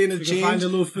 I'm willing to You can change. find a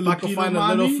little If I can Filipino find a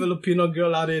mommy. little Filipino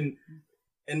girl out in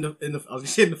I was gonna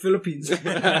say in the Philippines,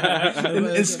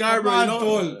 in Scarborough, you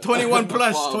know, 21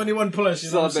 plus, Wow. 21 plus. You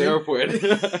She's know at what the I'm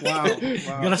saying? airport.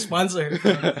 Wow. Gonna sponsor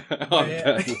her. Oh,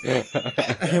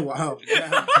 Yeah. Wow.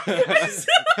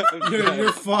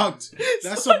 You're fucked.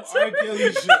 That's some R.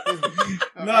 Kelly shit.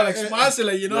 No, like sponsor,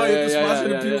 like you know, you have to sponsor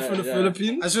the people from the yeah.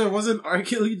 Philippines. I swear, wasn't R.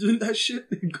 Kelly doing that shit?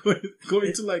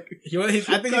 going to like. I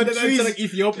think he did that to like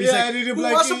Ethiopia. He's Yeah, like, and he did who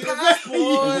like- wants a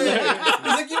passport? He's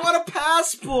like, you want a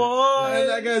passport? Man,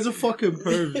 that guy's a fucking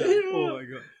perv. Jack. Oh my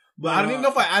god. But I don't even know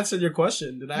if I answered your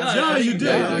question. Did I? No, answer yeah, your you question?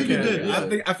 did. I think you okay, did,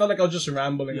 okay. yeah. I felt like I was just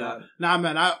rambling Yeah. on. Nah,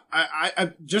 man.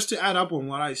 I just to add up on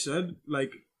what I said,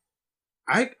 like,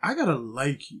 I gotta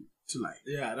like you to like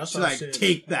Yeah, that's to what I'm like saying.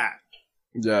 take that.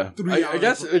 Yeah, 3 I hours.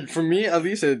 guess for me at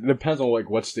least it depends on like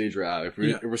what stage we're at. If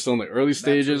we're still in the early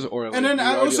stages, or like, And then I we're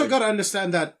already, also like, gotta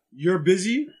understand that you're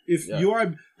busy. If Yeah. you are,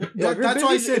 yeah, if you're that's why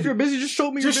I busy- said if you're busy, just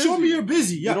show me. just you're show busy. me you're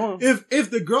busy. Yeah. You don't- If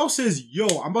the girl says, "Yo,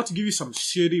 I'm about to give you some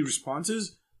shitty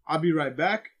responses. I'll be right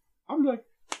back." I'm like,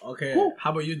 Okay. Cool.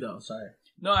 How about you though? Sorry.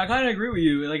 No, I kind of agree with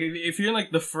you. Like, if you're in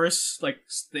like the first like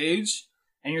stage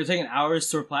and you're taking hours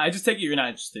to reply, I just take it you're not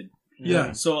interested.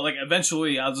 yeah. So like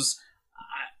eventually,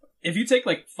 if you take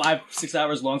like 5-6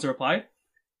 hours long to reply,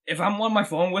 if I'm on my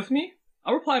phone with me,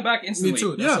 I'll reply back instantly. Me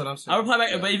too. That's Yeah. what I'm saying. I'll reply back,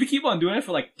 Yeah. but if you keep on doing it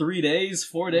for like 3 days,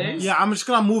 4 days, Yeah, I'm just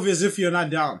gonna move as if you're not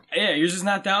down. yeah, you're just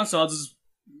not down. So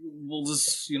we'll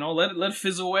just let it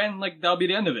fizzle away, and like that'll be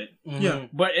the end of it. Mhm. Yeah.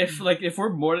 But if we're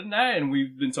more than that, and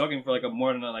we've been talking for like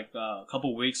more than a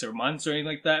couple weeks or months or anything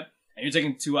like that, and you're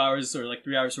taking 2 hours or like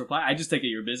 3 hours to reply, I just take it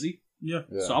you're busy. Yeah.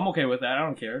 Yeah. So I'm okay with that. I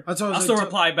don't care. That's what I was I'll like, still so-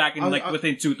 reply back in I-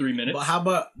 within 2-3 minutes. But how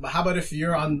about if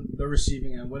you're on the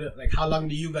receiving end? How long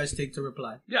do you guys take to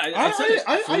reply? Yeah, I said it.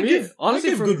 I give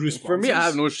honestly, good responses. for me, I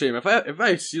have no shame. If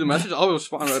I see the message, I'll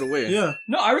respond right away. Yeah.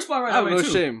 No, I respond right I have away no too.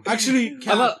 shame. Actually,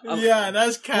 I'm not, Yeah,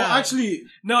 that's cap. well, actually,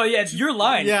 No, yeah, it's your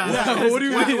line. Yeah. Yeah. What do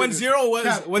you mean? When Zero was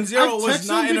Cap. when Zero I've was texted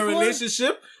not him in a before.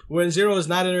 relationship, when Zero was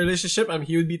not in a relationship,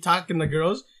 he would be talking to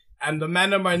girls, and the man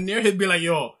that I'm near, he'd be like,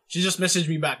 "Yo, she just messaged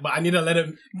me back, but I need to let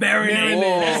him Marinate.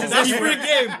 Whoa. That's free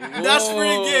game. That's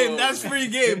free game. That's free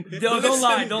game.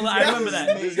 Don't lie. I remember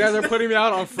that. These guys are putting me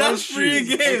out on Front That's free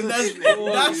Street. game.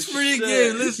 That's free shit.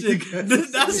 game.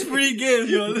 Listen, that's free game,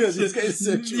 yo.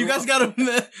 Listen, you guys gotta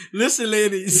listen,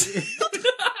 ladies.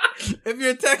 If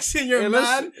you're texting your Hey,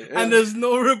 man listen, and there's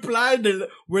no reply, then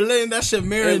we're letting that shit Hey,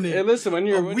 marinate. listen, when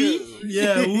you're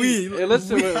Yeah, we. Hey,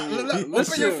 listen, We- when,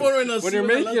 Open your phone and when you're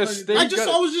making a steak, I you just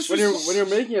gotta- always just when you're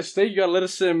making a steak, you gotta let it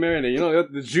sit and marinate. You know,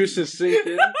 let the juices sink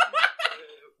in.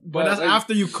 But that's like,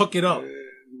 after you cook it up.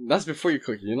 That's before you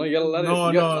cook it. You know, you gotta let No,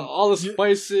 it. You gotta, no. all the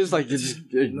spices, like you just.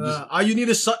 All you need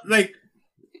is like.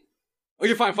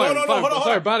 Okay, fine. No, hold on,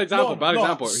 Sorry, hold bad on. example. No, bad no.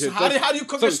 example. So how do you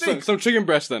cook a steak? Some chicken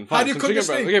breast then. Fine, How do you some cook a chicken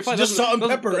steak? breast. Okay, fine. Just salt and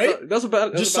pepper, right? That's a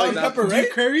bad. Just that's a salt bad and pepper, example.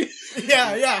 right? curry.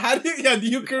 Yeah. How do you? Yeah, do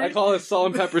you curry? I call it salt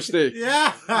and pepper steak.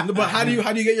 Yeah. No, but how do you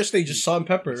get your steak? Just salt and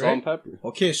pepper, Salt and right? pepper.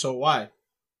 Okay, so why?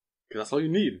 'Cause that's all you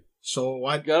need. So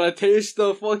why? Gotta taste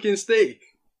the fucking steak.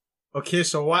 Okay,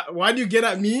 so why do you get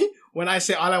at me when I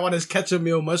say all I want is ketchup,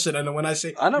 meal, mustard, and then when I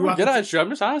say I never you have get to- at you. I'm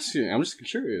just asking. I'm just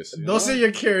curious. you know? Don't say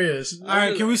you're curious. All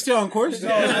right, can we stay on course?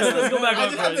 let's go back I on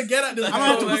just have to first. get at this. I'm gonna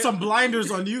have to put some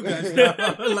blinders on you guys now.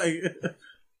 Like,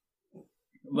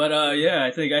 But yeah,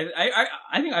 I think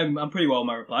I'm pretty well with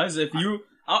my replies. If you,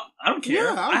 I don't care.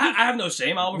 Yeah, I have no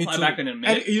shame. I'll Me reply too. back in a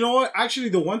minute. and you know what? Actually,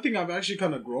 the one thing I've actually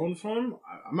kind of grown from,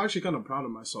 I'm actually kind of proud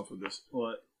of myself for this.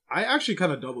 What? I actually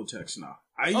kind of double text now.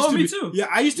 I used Oh, to me be, too. Yeah,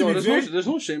 I used to Yo, be there's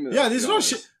no shame in that. Yeah, to there's be no honest.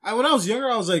 shit. When I was younger,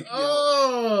 I was like,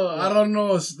 Oh, I don't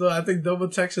know. Still, I think double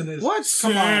texting is what?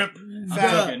 Come on. I'm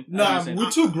Fam. joking. Nah, I'm just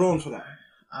We're too grown for that.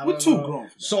 I We're don't too know. grown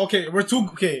for that. So okay, we're too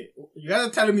okay. You guys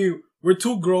are telling me we're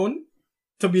too grown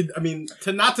to be. I mean,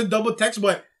 to not to double text,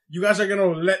 but you guys are gonna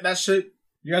let that shit.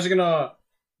 You guys are gonna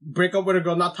break up with a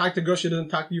girl, not talk to a girl. She doesn't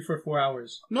talk to you for 4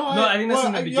 hours. No, I think that's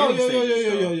in the beginning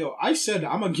stages, Yo. I said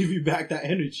I'm gonna give you back that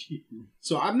energy,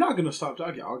 so I'm not gonna stop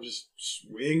talking. I'll just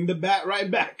swing the bat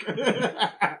right back.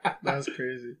 That's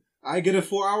crazy. I get a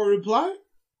 4-hour reply.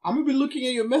 I'm gonna be looking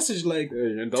at your message like Yeah,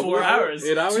 you're double 4 it? hours.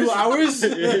 8 hours? 2 hours.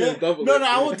 Yeah, double No, it.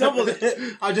 I won't double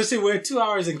it. I'll just say we're at 2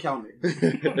 hours and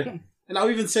counting. And I'll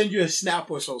even send you a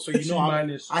snap or so you know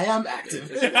I am active.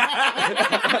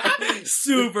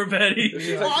 Super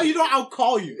petty. Oh, you know, I'll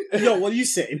call you. Yo, what are you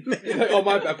saying? Oh,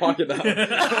 my bad. Pocket now.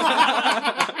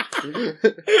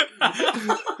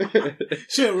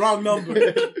 Shit, wrong number.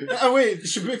 Wait,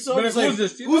 she picks up. But It's who's like,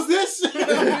 this? who's this?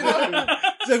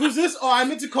 It's like, who's this? Oh, I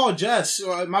meant to call Jess.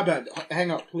 My bad.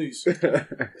 Hang up, please.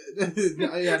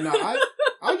 Yeah, no,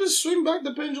 I'll just swing back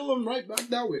the pendulum right back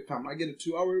that way. Time I get a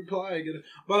 2-hour reply, I get it.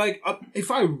 But like, if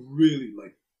I really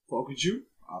like fuck with you,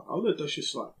 I'll let that shit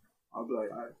slide. I'll be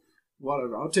like, all right,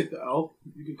 whatever. I'll take the L.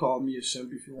 You can call me a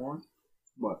simp if you want,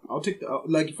 but I'll take the L.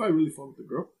 Like, if I really fuck with the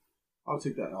girl, I'll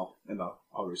take that L and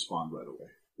I'll respond right away.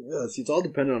 Yeah, see, it's all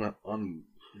dependent on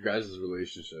your guys'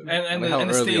 relationship. And how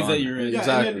the early stage on. that you're in. Yeah,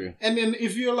 Exactly. And then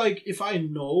if you're like, if I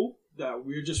know that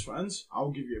we're just friends,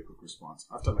 I'll give you a quick response.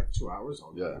 After like 2 hours,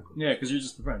 I'll give you a quick Yeah, because you're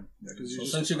just a friend. Yeah, 'cause So you're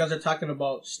just since you guys are talking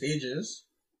about stages,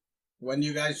 when do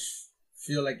you guys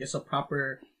feel like it's a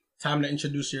proper time to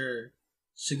introduce your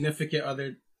significant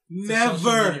other?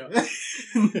 never.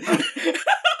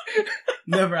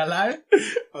 Never alive.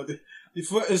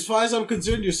 As far as I'm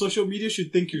concerned, your social media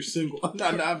should think you're single. No,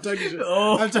 I'm talking shit.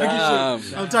 Oh, I'm talking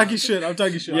shit. I'm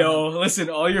talking shit. Yo, listen,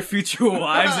 all your future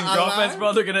wives and girlfriends,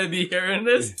 bro, they're gonna be hearing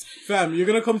this. Fam, you're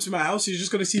gonna come to my house, you're just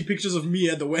gonna see pictures of me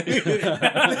at the wedding.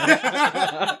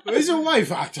 Where's your wife?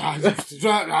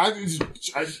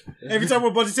 Every time we're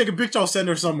about to take a picture, I'll send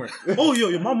her somewhere. Oh, yo,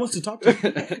 your mom wants to talk to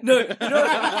you. No, you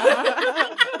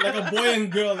know, Like a boy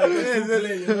and girl. Like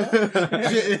The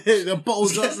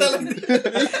pose up.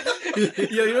 yo,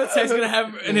 you know what Tech's gonna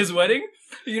have in his wedding?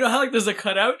 You know how like there's a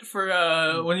cutout for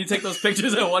when you take those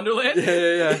pictures at Wonderland?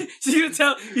 Yeah. So you're gonna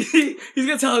tell he's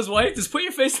gonna tell his wife, just put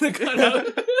your face in the cutout.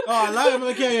 I lie. I'm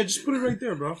like, yeah, just put it right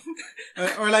there, bro.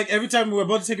 Or like every time we're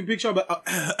about to take a picture, I'm like,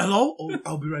 hello? Oh,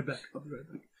 I'll be right back.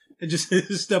 And just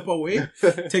step away.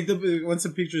 Take once the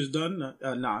picture is done.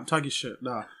 Nah, I'm talking shit.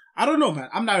 Nah. I don't know, man.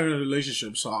 I'm not in a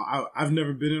relationship, so I've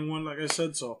never been in one, like I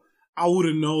said, so I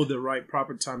wouldn't know the right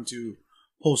proper time to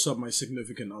post up my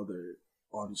significant other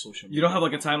on social media. You don't have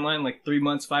like a timeline, like 3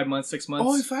 months, 5 months, 6 months?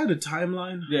 Oh, if I had a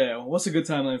timeline? Yeah, what's a good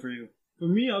timeline for you? For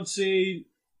me, I'd say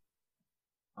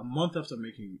a month after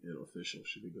making it official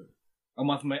should be good. A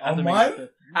month month? After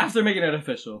making it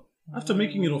official. After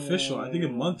making it official, I think a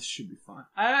month should be fine.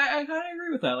 I kind of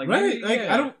agree with that. Like, Right? maybe, Like,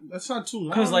 yeah. I don't, that's not too long.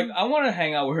 Because, like, I want to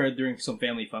hang out with her during some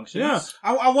family functions. yeah,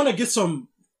 I want to get some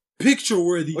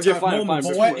picture-worthy Okay, type fine. moments.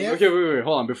 But what if- Okay, wait,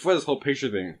 hold on. Before this whole picture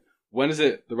thing, when is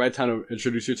it the right time to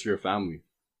introduce you to your family?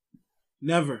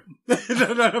 Never. No,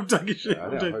 I'm talking shit. I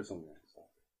think I heard something.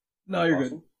 No, you're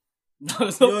good. No,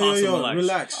 it's not possible.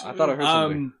 Relax. I thought I heard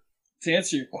something. To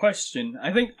answer your question,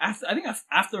 I think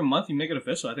after a month you make it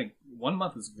official. I think 1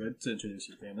 month is good to introduce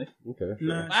your family. Okay.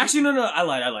 Nah. Actually, no, I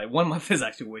lied. 1 month is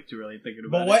actually way too early thinking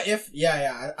about But what if?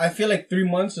 Yeah. I feel like 3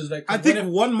 months is like. I what think if-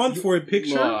 1 month for a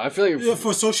picture. No, I feel like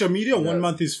For social media, Yeah. 1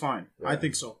 month is fine. Yeah. I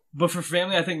think so. But for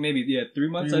family, I think maybe 3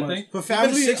 months. 3 I months. think. For Even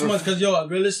family, 6 months, because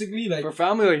realistically, like. for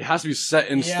family, like, it has to be set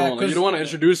in Yeah, stone. Like, you 'cause- don't want to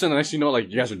introduce it, and the next thing you know,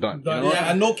 like, you guys are done. Done, You know? yeah,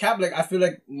 and no cap, like, I feel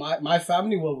like my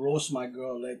family will roast my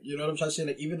girl, like, you know what I'm trying to say?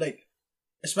 Like, even, like,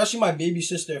 especially my baby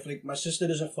sister, if, like, my sister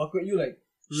doesn't fuck with you, like,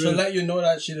 she'll Really? let you know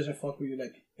that she doesn't fuck with you,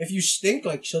 like, if you stink,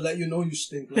 like, she'll let you know you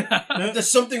stink, like, if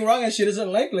there's something wrong and she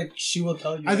doesn't like, she will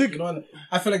tell you, I like, think- you know, and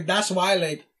I feel like that's why,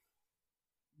 like,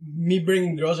 me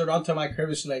bringing girls around to my crib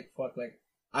is, like, fuck, like,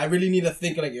 I really need to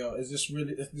think, like, yo, is this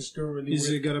girl really Is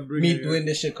worth it gotta bring me it, doing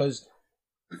this shit? Cause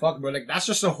fuck, bro, like that's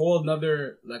just a whole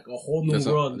nother, like a whole new It's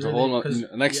a- world. it's a really, whole 'cause,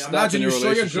 next step imagine in your you show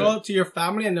your relationship. girl to your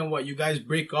family, and then what? You guys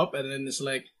break up, and then it's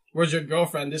like, where's your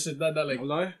girlfriend? This is that. Like,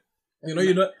 Lie?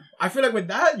 you know. I feel like with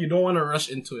that, you don't want to rush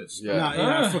into it. Yeah. Nah,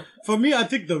 yeah. For me, I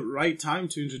think the right time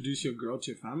to introduce your girl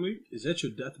to your family is at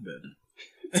your deathbed.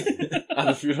 At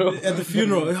the funeral? At the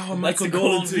funeral. Oh, my That's the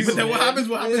condolences. goal. But then what happens?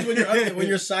 What happens when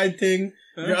your side thing,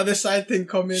 your other side thing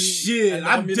come in? Shit, and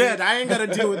I'm dead. I ain't gotta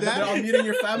deal with They're all that. meeting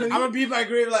your family. I'm gonna be in my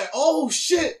grave like, oh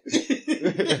shit.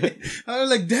 I'm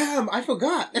like, damn, I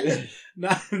forgot.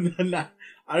 Nah.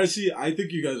 Honestly, I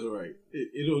think you guys are right.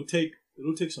 It'll take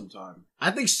some time.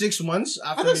 I think 6 months.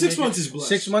 After I think they 6 make months it- is blessed.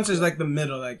 6 months is like the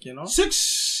middle, like, you know.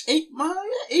 6, 8 months.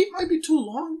 8 might be too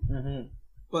long, Mm-hmm.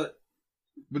 but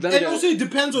But then it again, also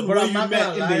depends on But where I'm you not met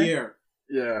gonna in lie. the year.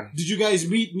 yeah. Did you guys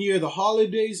meet near the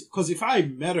holidays? Because if I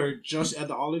met her just at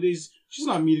the holidays, she's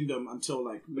not meeting them until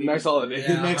like The next holiday.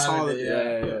 The next holiday.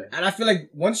 Yeah. And I feel like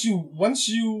once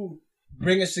you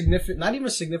bring a significant, not even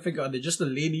a significant other, just a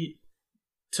lady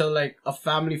to like a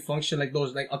family function, like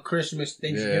those, like a Christmas,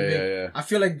 Thanksgiving. Yeah. I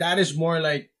feel like that is more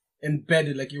like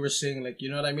embedded, like you were saying, like, you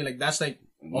know what I mean? Like that's like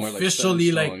More like officially set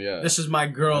in like, stone, yeah. this is my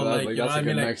girl, Yeah, like, you know that's what I like a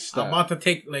mean? Like next step. I'm about to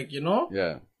take, like, you know?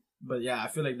 Yeah. But yeah, I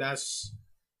feel like that's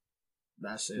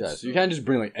it. Yeah. So you can't just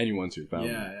bring like anyone to your family.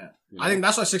 Yeah. you know? I think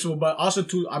that's why 6 months, but also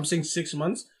too, I'm saying 6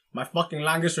 months. My fucking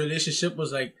longest relationship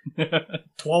was like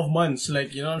 12 months.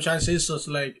 Like, you know what I'm trying to say? So it's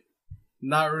like,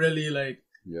 not really like,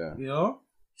 Yeah. you know?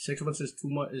 6 months is too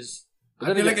much. But I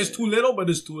then feel like again- it's too little, but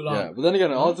it's too long. Yeah. But then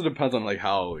again, it also depends on like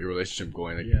how your relationship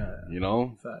going. Like, Yeah. You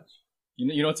know. Facts.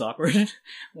 You know what's awkward?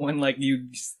 When like you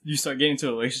start getting into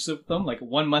a relationship with them, like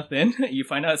 1 month in, you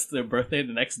find out it's their birthday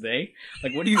the next day.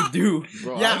 Like, what do you do?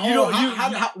 Bro, Yeah, I- you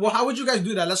know, how would you guys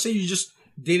do that? Let's say you just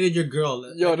dated your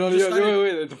girl. Yo, Like, no, you just started-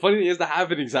 wait. The funny thing is that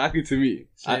happened exactly to me.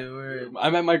 Say a word. I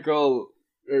met my girl.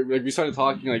 Like we started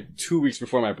talking like 2 weeks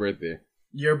before my birthday.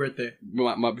 Your birthday.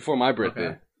 Before my birthday.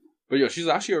 Okay. But yo, she's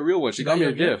actually a real one. She got me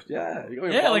a gift. Yeah. She got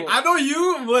me a Yeah, bottle like, of- I know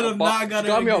you would have not got she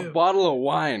got me a gift. bottle of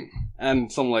wine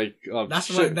and some like That's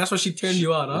shit, what she turned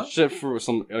you out, huh? shit for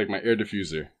some like my air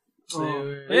diffuser. Say a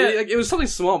word. Yeah, like, it was something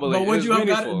small, but like But it would was you have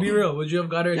got meaningful. be real? Would you have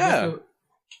got her a Yeah. gift?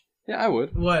 Yeah, I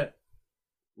would. What?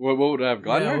 What would I have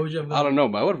gotten Yeah, her? what would you have I gotten? don't know,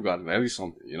 but I would have gotten at least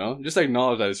something, you know? Just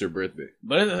acknowledge that it's your birthday.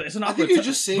 But it's an I awkward think you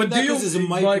just saying But that do you- because there's a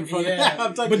mic but, in front yeah. of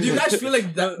I'm talking But do you to guys feel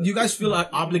like that? Do you guys feel like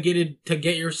obligated to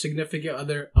get your significant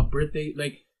other a birthday?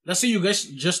 Like, let's say you guys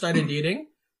just started dating,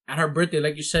 and her birthday,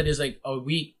 like you said, is like a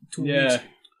week, 2 Yeah. weeks,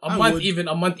 a I month would.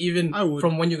 even, I would.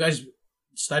 from when you guys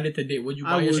started to date. Would you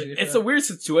I buy your would. significant? It's a weird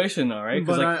situation, though, right?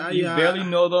 Because But like you yeah. barely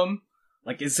know them.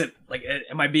 Like, is it like,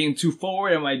 am I being too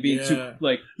forward? Am I being Yeah. too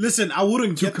like? Listen, I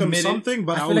wouldn't Too get them committed. something,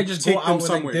 but I I feel would like just take go out them with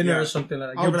like somewhere. dinner yeah. or something like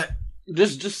that. I'll- Give her like,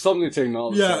 Just something to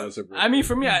acknowledge Yeah. that it's her birthday. I mean,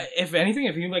 for me, if anything,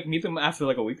 if you like meet them after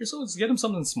like a week or so, just get them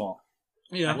something small.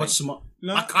 Yeah. what's small?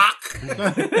 No. A cock.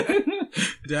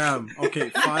 Damn. Okay.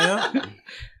 Fire.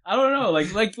 I don't know,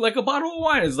 like a bottle of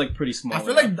wine is like pretty small.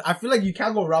 I feel like you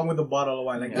can't go wrong with a bottle of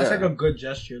wine. Like that's Yeah. like a good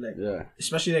gesture. Like Yeah.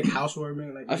 especially like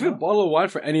housewarming. Like I you feel know? bottle of wine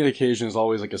for any occasion is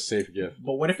always like a safe gift.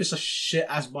 But what if it's a shit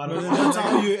ass bottle? But of that's wine?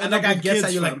 how you and end that up guy with gets kids,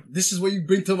 that you're fam. like, this is what you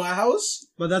bring to my house.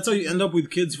 But that's how you end up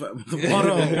with kids, fam. The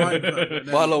bottle of wine. fam.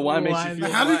 Bottle of wine makes you Wine.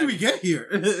 feel How did fine. we get here?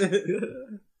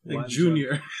 Wine Like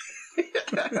Junior.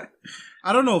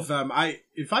 I don't know, fam.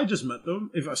 If I just met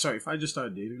them, if I just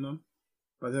started dating them,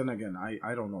 but then again,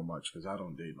 I don't know much because I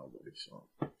don't date nobody. So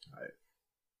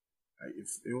if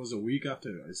it was a week after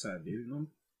I started dating them,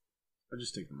 I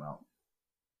just take them out.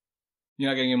 You're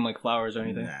not gonna give them like flowers or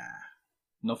anything. Nah,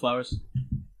 No flowers.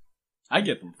 I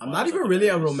get them. I'm flowers, not even like, really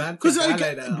a flowers. romantic because guy like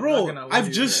that. I'm bro, not gonna lie I've to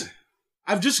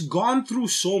you. just gone through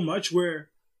so much where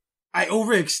I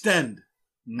overextend,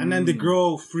 and then the Mm.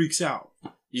 girl freaks out.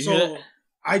 You hear So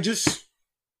that?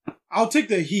 I'll take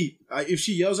the heat. If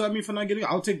she yells at me for not getting it,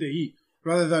 I'll take the heat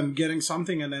rather than getting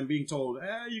something and then being told,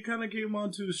 you kind of came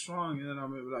on too strong. And then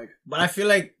I'm like, But I feel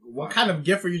like, what kind of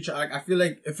gift are you? Like, I feel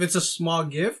like if it's a small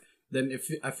gift, then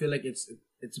I feel like it's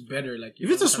better. Like you if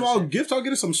know it's a what I'm small trying to say? gift, I'll get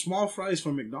her some small fries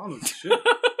from McDonald's. Shit.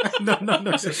 no.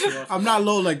 I'm not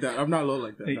low like that.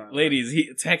 Hey, Nah. ladies,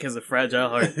 Tech has a fragile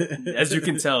heart, as you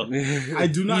can tell. I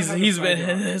do not.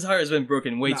 His heart has been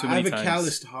broken way too I many have times. a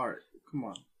calloused heart. Come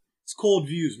on, it's cold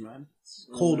views, man. It's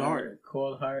cold heart.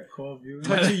 Cold heart, cold view.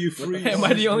 Touch it, you freeze. Am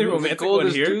I the only With the romantic one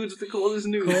coldest here? dudes with the coldest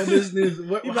news. Coldest news.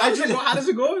 How does it go? How does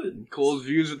it go? Cold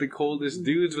views with the coldest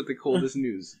dudes with the coldest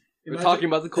news. We're Imagine- talking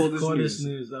about the coldest, Coldest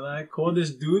news. news. I like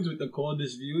coldest dudes with the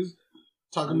coldest views.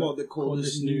 Talking about the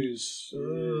coldest news.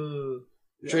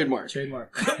 Trademark.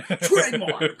 Trademark.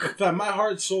 Trademark. Fam, my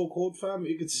heart's so cold, fam.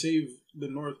 It could save the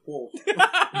North Pole.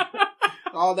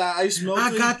 All that ice melting.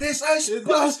 I got this ice It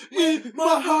glass does with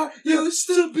my heart used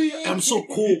to be. I'm so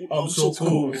cold. I'm so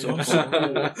cold. I'm so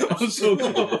cold. I'm so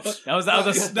cold. That was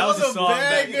a song.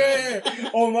 banger.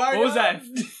 Oh my What was that?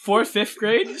 4th, 5th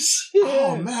grade?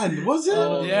 Oh man, was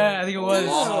it? Yeah, I think it was.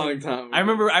 Long time. I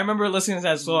remember listening to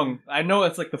that song. I know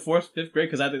it's like the 4th, 5th grade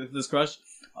because I had this crush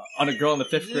on a girl in the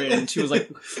 5th grade, and she was like,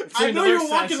 I singing know the you're lyrics to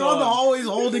that walking around the song. hallways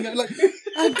holding it like,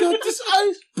 I got this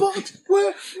ice box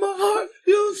where my heart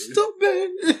used to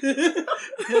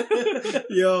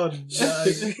be. Yo,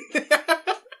 Josh.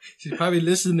 She's probably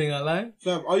listening, I like.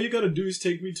 Fam, all you gotta do is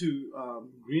take me to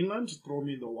Greenland, just throw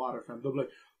me in the water, fam. They'll be like,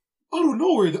 out of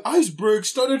nowhere, the iceberg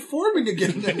started forming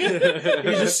again.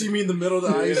 You just see me in the middle of the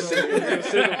ice.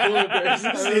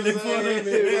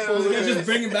 Just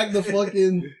bringing back the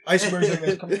fucking icebergs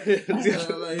again. Come here. Come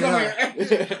here.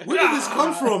 Where did this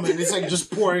come from? And it's like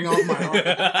just pouring out my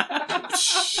heart.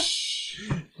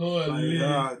 Holy.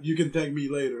 You can thank me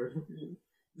later.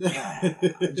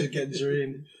 Just get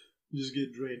drained. Just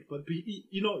get drained. But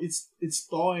you know, it's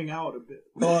thawing out a bit.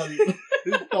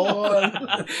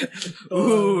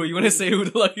 Ooh, you want to say who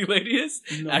the lucky lady is?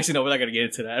 No. Actually, no, we're not gonna get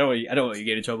into that. I don't want you to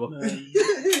get in trouble.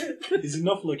 There's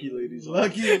enough lucky ladies.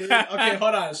 Lucky ladies. Okay,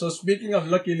 hold on. So speaking of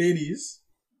lucky ladies,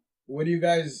 who do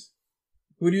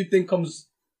you think comes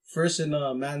first in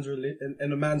a man's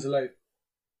in a man's life?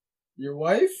 Your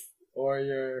wife or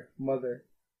your mother?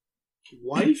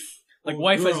 Wife? Like or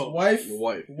wife as- girl? Wife? Your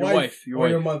wife. wife, your or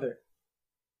your wife. mother?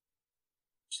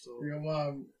 So- Your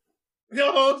mom.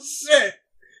 Oh shit!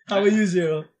 How about you,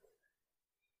 Zero?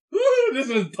 Woo, this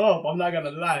was tough. I'm not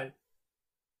gonna lie.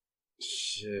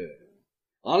 Shit.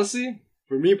 Honestly,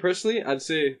 for me personally, I'd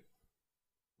say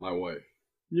my wife.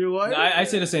 Your wife? I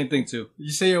say the same thing too.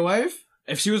 You say your wife?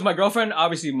 If she was my girlfriend,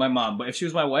 obviously my mom. But if she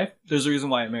was my wife, there's a reason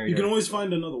why I married You her. can always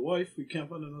find another wife. You can't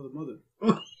find another mother.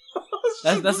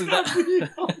 That's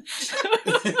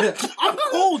I'm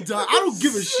cold, dog. I don't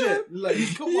give a shit. Like,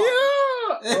 come on.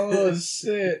 Oh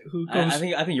shit! Who comes? I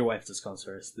think your wife just comes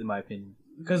first, in my opinion.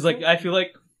 Because like I feel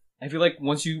like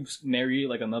once you marry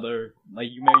like another, like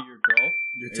you marry your girl,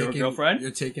 your girlfriend,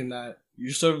 You're taking that.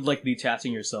 you're sort of like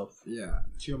detaching yourself. Yeah.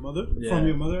 To your mother? Yeah. From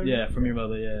your mother? Yeah, from your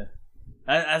mother. Yeah.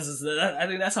 I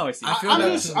think that's how I see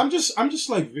it. I'm just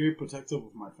like very protective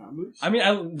of my family. I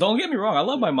mean, don't get me wrong. I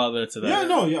love my mother to that. Yeah,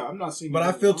 no, yeah, I'm not saying. But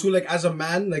I feel too, like, as a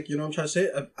man, like, you know what I'm trying to say?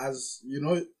 As, you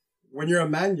know, when you're a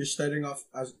man, you're starting off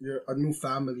as you're a new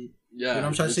family. Yeah. You know what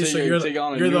I'm trying to say? So you're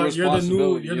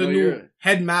you're the new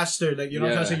headmaster. Like, you know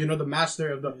what I'm trying to say? You're the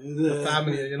master of the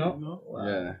family, you know?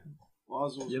 Yeah.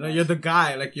 You know, you're the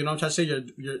guy. Like, you know what I'm trying to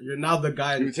say? You're now the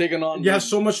guy. You're taking on. You have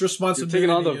so much responsibility. You're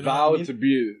taking on the vow to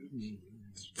be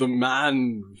the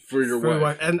man for your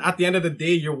wife. And at the end of the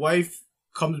day, your wife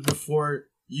comes before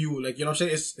you. Like, you know what I'm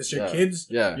saying? It's your kids,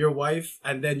 your wife,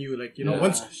 and then you. Like, you know,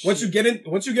 once you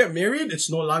get married, it's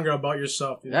no longer about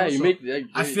yourself. You know?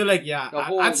 I feel like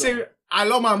I'd say I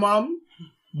love my mom,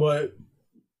 but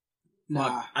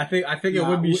nah, I think it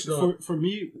would be for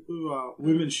me.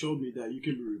 Women showed me that you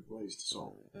can be replaced.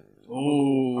 So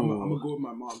I'm gonna go with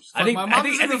my mom. I think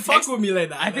fuck with me like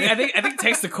that. I think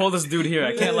Take's the coldest dude here.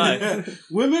 I can't lie.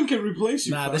 Women can replace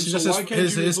you. Nah, this is just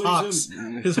his hoax.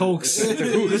 His hoax.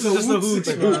 This is just a hoax,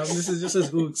 man. This is just his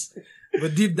hoax.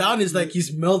 But deep down, it's like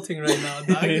he's melting right now.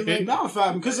 Dog. Nah,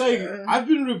 fam, because like I've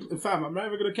been fam. I'm not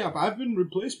even gonna cap. I've been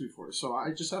replaced before, so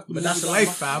I just have to. But that's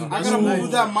life, fam. I gotta move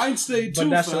with that mind state too.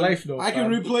 But that's fam. life, though. I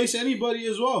can replace anybody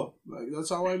as well. Like that's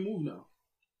how I move now.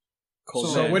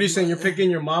 So what are you saying? You're picking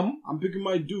your mom? I'm picking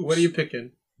my dude. What are you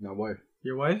picking? My wife.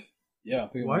 Your wife? Yeah, I'm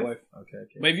picking my wife. Okay.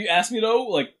 But if you ask me though,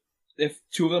 like if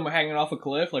two of them are hanging off a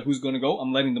cliff, like who's gonna go?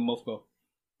 I'm letting them both go.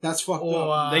 That's fucked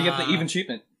up. They get the even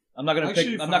treatment. I'm not gonna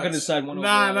pick. I'm not gonna decide one.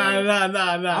 Nah. I'm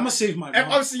gonna save my mom. No,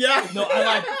 I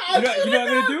like. You know what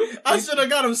I'm gonna do? I should have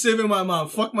got him saving my mom.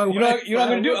 Fuck my wife. You know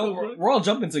what I'm gonna do? We're all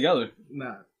jumping together.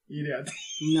 Nah, idiot.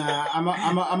 Nah,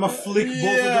 I'm a flick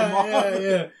both of them off.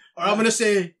 Yeah. Or I'm gonna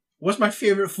say, what's my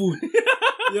favorite food?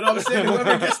 You know what I'm saying?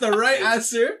 Whoever gets the right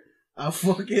answer, I'll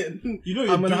fucking. You know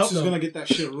your deuce is gonna get that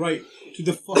shit right to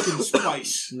the fucking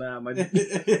spice. Nah, my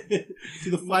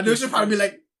my deuce should probably be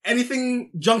like.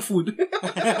 Anything junk food.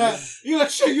 You're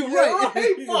like, sure, you're right.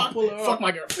 Fuck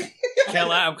my girl. Can't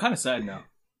lie, I'm kind of sad now.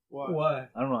 Why?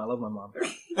 I don't know. I love my mom.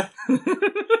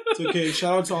 It's okay.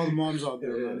 Shout out to all the moms out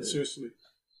there, man. Seriously.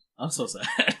 I'm so sad.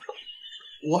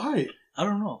 Why? I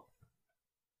don't know.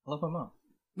 I love my mom.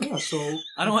 Yeah, so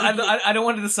I don't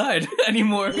want to decide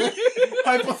anymore.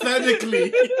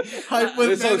 Hypothetically.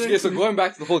 So going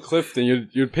back to the whole cliff thing,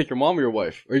 you'd pick your mom or your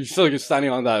wife, or you still just standing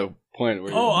on that point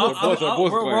where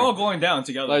we're all going down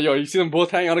together. Like, yo, you see them both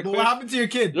hanging on a cliff. What happened to your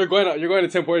kid? You're going to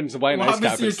Tim Hortons to buy an ice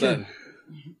cap instead.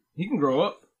 He can grow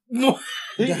up. Damn.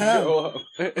 And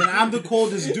I'm the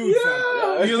coldest dude,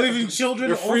 fam. You're leaving children.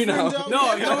 You're free now.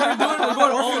 No, you know what we're doing? We're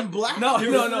going all black. No,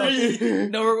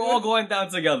 we're all going down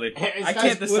together. I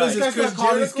can't decide. What is this Chris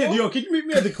Jericho? Kid? Yo, can you meet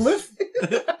me at the cliff?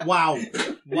 Wow.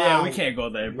 Yeah, we can't go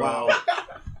there, bro. Wow.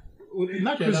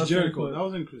 Not Chris Jericho. That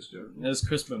wasn't Chris Jericho. It was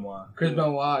Chris Benoit. Chris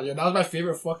Benoit. Yeah, that was my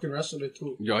favorite fucking wrestler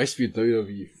too. Yo, I used to be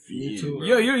WWE. Me too.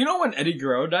 Yo, you know when Eddie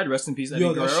Guerrero died? Rest in peace, Eddie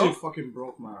Guerrero. Yo, that shit fucking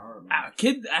broke my heart, man.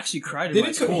 Kid actually cried in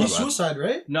my school. He suicide,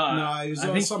 right? No, he was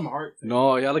on some heart thing.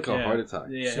 No, he had like a heart attack.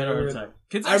 Yeah, he had a heart attack.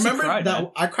 Kids I remember cried, that.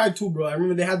 man. I cried too, bro. I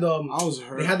remember they had I was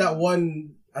hurt. They had that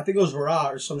one. I think it was Raw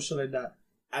or some shit like that,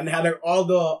 and they had like all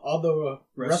the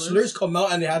wrestlers come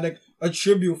out and they had like a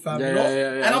tribute, fam. You know?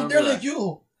 And I'm there like,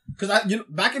 yo. Because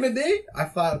back in the day, I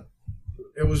thought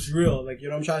it was real. Like, you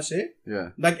know what I'm trying to say?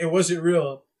 Yeah. Like, it wasn't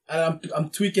real. And I'm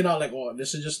tweaking out like, oh,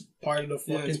 this is just part of the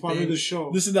fucking it's part thing. of the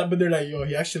show. This is that, but they're like, yo,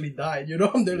 he actually died. You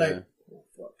know? And they're like, oh,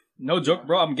 fuck. No joke,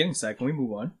 bro. I'm getting sad. Can we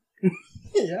move on?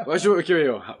 Yeah. If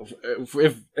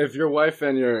your wife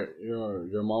and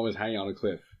your mom is hanging on a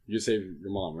cliff, you save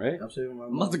your mom, right? I'm saving my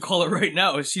mom. I'm about to call her right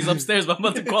now. She's upstairs, but I'm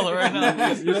about to call her right now.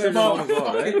 You save your mom as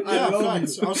well, right? Yeah,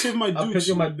 I'll save my dudes. I'm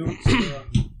picking my dudes.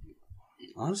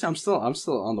 Honestly, I'm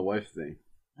still on the wife thing.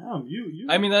 Damn, you.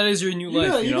 I mean, that is your new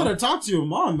life. You gotta talk to your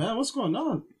mom, man. What's going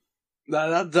on?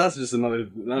 That's just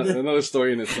another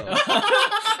story in itself.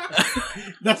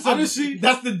 That's honestly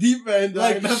that's the deep end.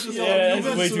 Like, that's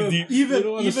way too deep. Even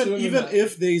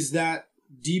if there's that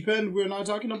deep end we're not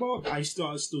talking about, I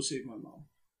still save my mom.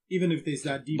 Even if there's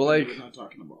that deep end we're not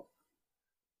talking about.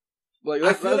 Like,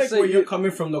 I feel like where you're coming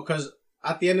from though, because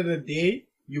at the end of the day,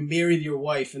 you married your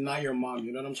wife and not your mom.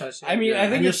 You know what I'm trying to say? I mean, I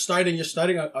think you're starting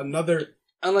another.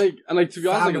 And to be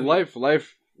honest, like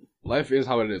life is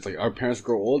how it is. Like, our parents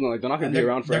grow old and like they're not gonna be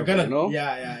around forever. You know?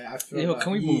 Yeah. I feel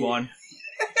can we move on?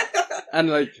 And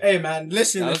like, hey man,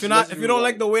 listen. If you don't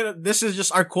like the way that this is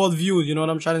just our cold view, you know what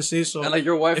I'm trying to say. So, and like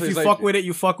your wife, if is you like, fuck with it,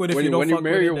 you fuck with it. When if you don't you fuck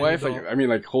marry with your it, wife, like I mean,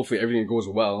 like hopefully everything goes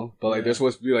well. But like they're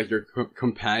supposed to be like your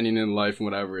companion in life and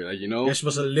whatever. Like, you know, you're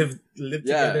supposed to live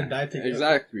together, die together.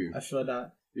 Exactly. I feel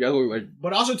that. You guys look like.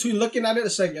 But also too, looking at it,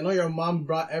 it's like, you know, your mom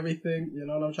brought everything. You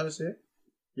know what I'm trying to say?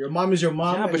 Your mom is your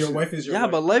mom, Yeah, and but your she- wife is your yeah,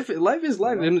 wife. but life is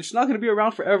life, and it's not gonna be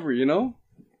around forever, you know.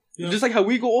 Yeah. Just like how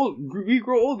we grow old,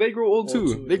 they grow old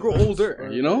too. They grow older,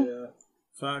 you know. Yeah.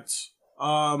 Facts.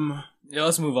 Yeah,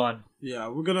 let's move on. Yeah,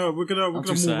 we're gonna move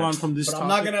too sad. on from this. But topic. I'm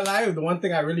not gonna lie. The one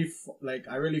thing I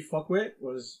really fuck with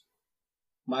was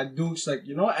my Dukes. Like,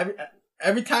 you know,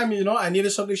 every time, you know, I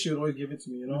needed something, she would always give it to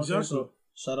me. You know, what I'm saying? Exactly. So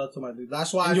shout out to my Duke.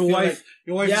 That's why And I your feel wife, like,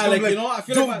 your wife, yeah, is like, like, you know, I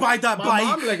feel don't like buy that my bike.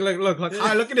 mom, look, how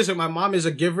I look at this. Like, my mom is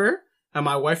a giver. And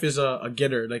my wife is a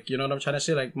getter. Like, you know what I'm trying to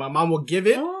say? Like, my mom will give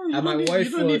it, Oh, you and my don't need, wife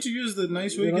you don't will need to use the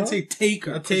nice way. you You can know? say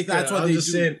taker. take it. That's what I'm they just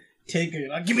do. saying, take it.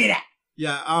 Like, give me that.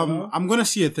 Yeah. know? I'm gonna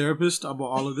see a therapist about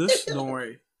all of this. Don't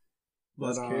worry.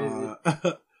 But That's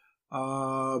crazy.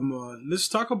 let's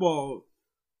talk about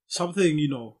something. You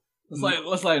know,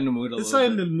 Let's lighten the mood a let's little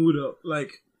lighten bit. the mood up.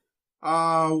 Like,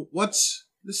 let's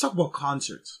talk about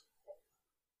concerts.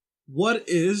 What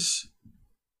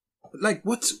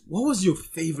was your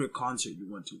favorite concert you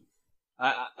went to?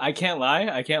 I can't lie.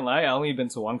 I only been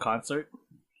to one concert,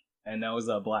 and that was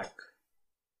Black.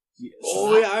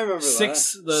 Oh yeah, I remember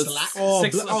Six. The Slack? Oh,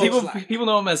 six. Bla- oh, people Slack. people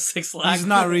know him as Six Slack. He's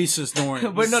not racist. Don't worry.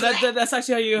 But no, that's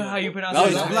actually how you pronounce That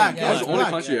it. was It's Black. Yeah, That was the only Black.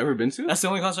 concert you ever been to. That's the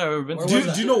only concert I've ever been to. Where was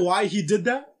Do that? you know why he did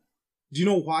that? Do you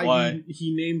know why, Why?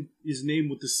 he named his name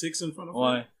with the 6 in front of it?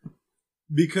 Why? He's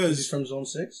Because from Zone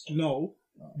 6? no,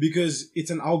 because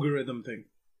it's an algorithm thing.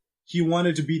 He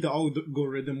wanted to beat the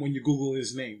algorithm when you Google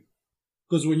his name.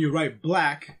 Because when you write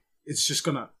Black, it's just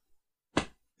gonna.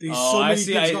 There's Oh, so I many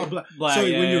see, things I- called Black. Black, So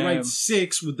yeah, when you yeah, write yeah.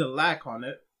 6 with the lack on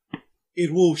it,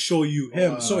 it will show you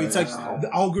him. So it's like the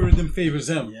algorithm favors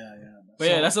him. Yeah. But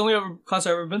yeah, that's the only concert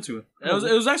I've ever been to. It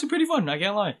was actually pretty fun. I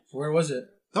can't lie. Where was it?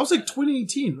 That was like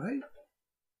 2018, right?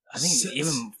 I think Six.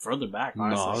 even further back. No,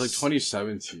 Honestly. it was like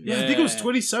 2017. Yeah, I think it was Yeah.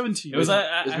 2017. It was.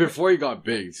 It's before he got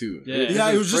big too. Yeah. Yeah,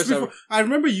 it was just first before. ever- I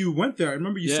remember you went there. I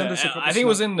remember you Yeah, sent us a couple. I think it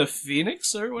was snaps. in the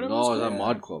Phoenix or whatever. No, it's it was called. at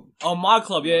Mod Club. Oh, Mod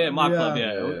Club. Yeah, Mod Yeah. Club.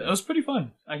 Yeah, Yeah. It was pretty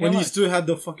fun. I can't when lie. he still had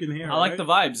the fucking hair. I like the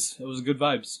vibes. It was good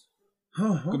vibes.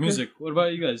 Good music. What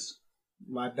about you guys?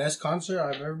 My best concert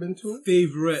I've ever been to?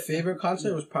 Favorite. Favorite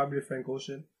concert was probably Frank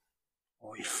Ocean.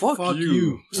 Oh, Fuck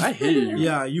you. I hate you.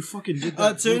 Yeah, you fucking did A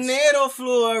that. tornado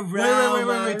flew around.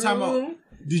 Wait, time out.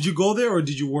 Did you go there or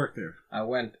did you work there? I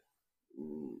went.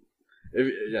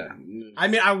 Yeah. I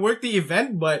mean, I worked the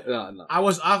event, but No. I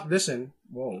was off. Listen.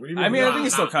 Whoa. What do you mean? I mean, I Nah, think it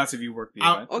nah. still counts if you work the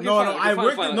I- event. Okay, no, fine, no, okay, I fine,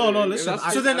 worked. fine. No, no. If Listen.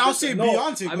 that's- So then I'll say no,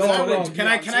 Beyonce. I go mean, on. Can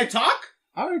I talk?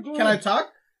 All right, go Can I ahead.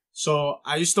 talk? So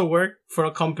I used to work for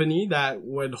a company that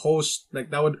would host, like,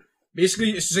 that would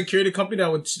basically, it's a security company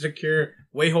that would secure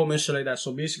way home and shit like that.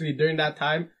 So basically during that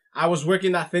time, I was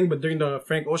working that thing, but during the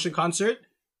Frank Ocean concert,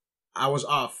 I was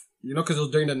off. You know, because it was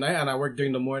during the night and I worked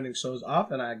during the morning, so I was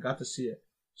off and I got to see it.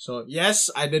 So yes,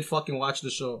 I did fucking watch the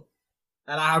show,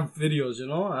 and I have videos. You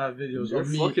know, I have videos You're of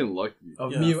me, fucking lucky.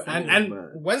 of Yeah, me, fucking and man.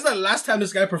 when's the last time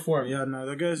this guy performed? Yeah, no,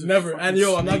 that guy's a Never. fucking And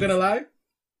yo, I'm not snake. gonna lie,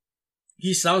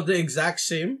 he sounds the exact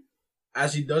same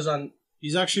as he does on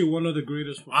He's actually one of the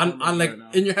greatest performers like right now.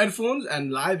 in your headphones,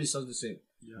 and live he sounds the same.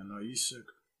 Yeah, no, he's sick.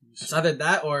 It's either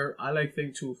that or I like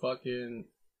Thing to fucking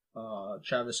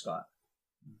Travis Scott.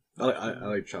 I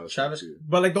like Travis. Travis, too.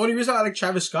 but like the only reason I like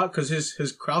Travis Scott because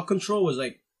his crowd control was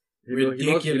like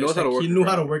ridiculous. He knows how to Like, work. he the knew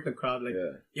how crowd. to work the crowd. Like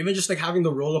Yeah. even just like having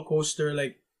the roller coaster,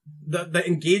 like the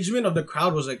engagement of the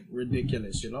crowd was like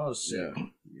ridiculous. You know, it was sick.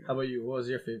 Yeah. How about you? What was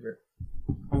your favorite?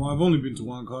 Well, I've only been to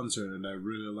one concert and I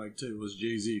really liked it. It was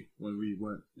Jay-Z when we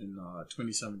went in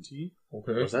 2017.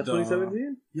 Okay, Was that The-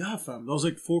 2017? Yeah, fam. That was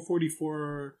like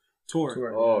 444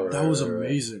 tour. Oh, That was right, right.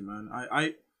 amazing, man.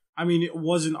 I mean, it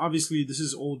wasn't obviously. This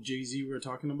is old Jay-Z we're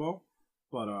talking about,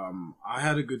 but I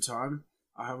had a good time.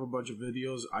 I have a bunch of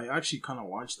videos. I actually kind of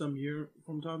watch them here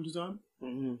from time to time,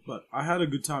 but I had a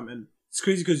good time, and it's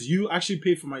crazy because you actually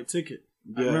paid for my ticket.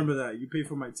 I Yeah. remember that you paid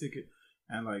for my ticket,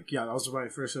 and like, yeah, that was my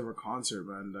first ever concert,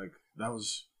 man. Like that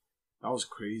was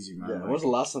crazy, man. Yeah. Like, When was the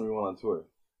last time we went on tour?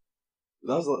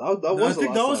 That was I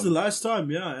think that was the last time,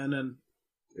 yeah, and then.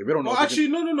 If we don't know. Well, if we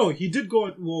actually, no. He did go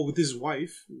with his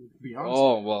wife, Beyonce.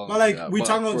 Oh well. But like yeah, we but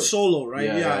talking about for- solo, right?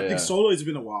 Yeah, Yeah, yeah, I think yeah. solo has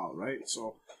been a while, right?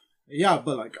 So yeah,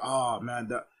 but like, oh man,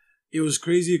 that it was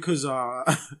crazy because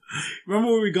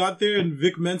remember when we got there and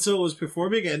Vic Mensa was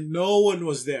performing and no one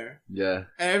was there, Yeah.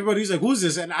 and everybody's like, "Who's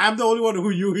this?" And I'm the only one who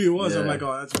knew he was. I'm Yeah. like,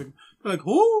 "Oh, that's Vic." I'm like,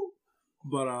 who?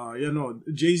 But yeah, no,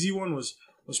 Jay-Z one was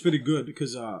pretty good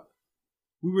because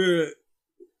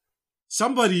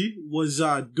somebody was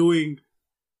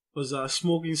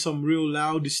smoking some real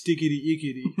loud stickity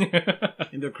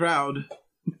ickity in the crowd,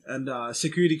 and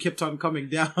security kept on coming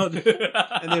down, and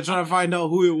they're trying to find out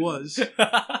who it was.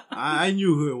 I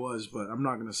knew who it was, but I'm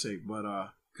not gonna say. But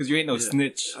Because you ain't no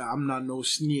snitch. I'm not no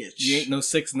snitch. You ain't no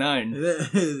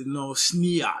 6'9". No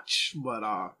snitch. But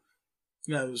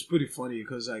yeah, it was pretty funny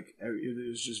because like it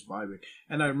was just vibing.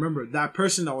 And I remember that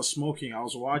person that was smoking. I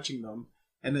was watching them,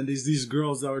 and then there's these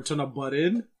girls that were trying to butt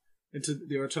in.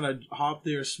 They were trying to hop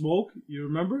their smoke. You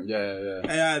remember? Yeah.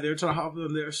 Yeah, they were trying to hop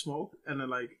on their smoke, and then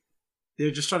like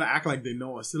they're just trying to act like they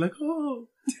know us. They're like, "Oh,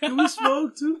 can we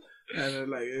smoke too?" And then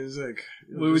like it was like,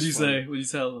 What would you say? What would you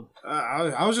tell them?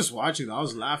 I was just watching. I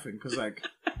was laughing because like,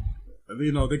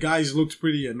 you know, the guys looked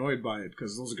pretty annoyed by it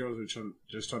because those girls were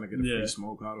just trying to get a free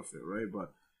smoke out of it, right?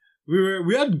 But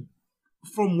we had.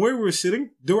 From where we were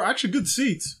sitting, there were actually good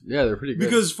seats. Yeah, they're pretty good.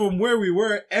 Because from where we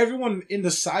were, everyone in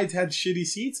the sides had shitty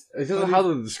seats. It's just how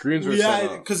the screens were set Yeah,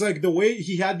 up. because like the way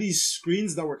he had these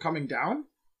screens that were coming down.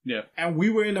 Yeah. And we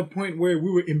were in a point where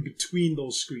we were in between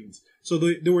those screens. So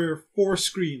there were 4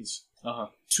 screens.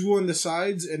 2 on the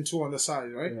sides and 2 on the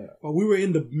sides, right? Yeah. But we were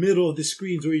in the middle of the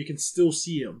screens where you can still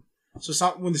see him. So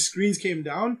when the screens came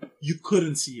down, you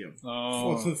couldn't see him.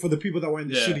 Oh. For the people that were in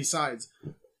the shitty sides.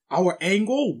 Our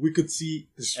angle, we could see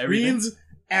the screens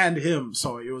and him,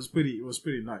 so it was pretty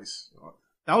nice.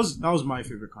 That was my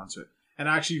favorite concert, and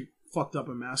I actually fucked up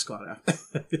a mascot after.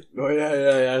 Oh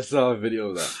yeah. I saw a video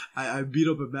of that. I beat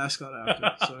up a mascot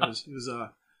after, so it was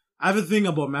I have a thing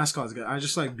about mascots, guys. I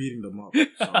just like beating them up. So,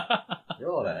 You're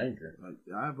a lot of anger.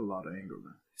 I have a lot of anger,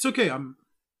 man. It's okay. I'm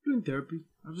doing therapy.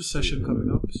 I have a session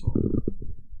coming up, so.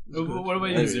 What about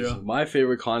you, Anyways, Zero? my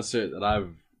favorite concert that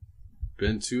I've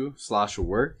been to /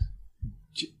 worked.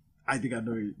 I think I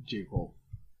know J. Cole.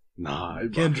 Nah,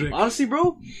 Kendrick. Honestly,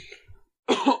 bro.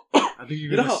 I think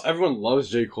You know how everyone loves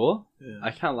J. Cole? Yeah. I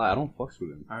can't lie, I don't fucks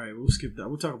with him. All right, we'll skip that.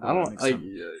 We'll talk about I that don't next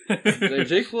like, time. like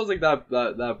J. Cole's like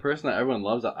that person that everyone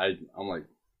loves. That I'm like,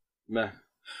 meh,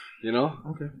 you know.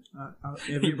 Okay.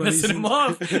 You're Everybody's pissing him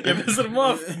off. You're pissing him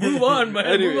off. Move on, man.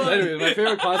 Anyways, Move on. my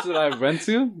favorite concert I went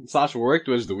to / worked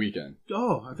was The Weeknd.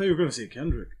 Oh, I thought you were gonna say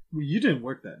Kendrick. Well, you didn't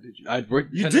work that, did you? I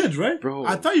worked. You did, right, bro.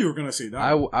 I thought you were gonna say that.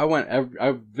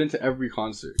 I've been to every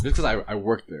concert just because I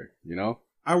worked there. You know.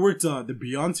 I worked the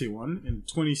Beyonce one in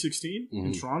 2016 in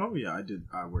Mhm. Toronto. Yeah, I did.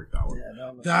 I worked that one.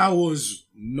 Yeah, That was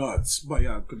nuts. But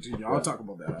yeah, continue. I'll talk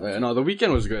about that. Like, no, The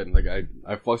Weeknd was good. Like I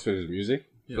fucks with his music.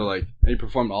 Yeah. So like, and he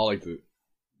performed all like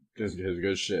his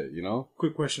good shit. You know.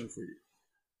 Quick question for you: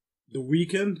 The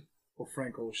Weeknd or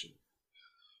Frank Ocean?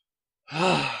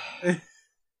 Why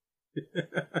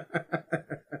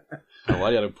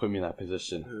you gotta put me in that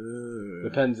position?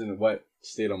 Depends on what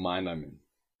state of mind I'm in.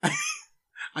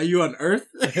 Are you on Earth?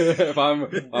 If I'm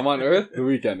on Earth, The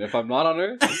Weeknd. If I'm not on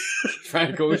Earth,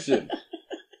 Frank Ocean.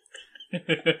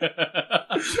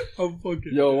 I'm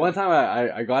fucking. Yo, one time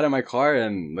I got in my car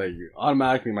and like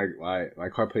automatically my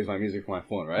car plays my music from my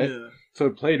phone, right? Yeah. So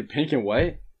it played Pink and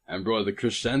White, and bro, the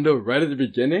crescendo right at the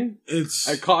beginning, it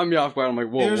caught me off guard. I'm like,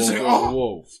 whoa, You're just like,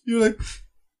 whoa. You're like,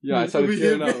 Yeah, I started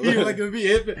tearing up. You're like, it'll be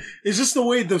hit. It's just the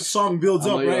way the song builds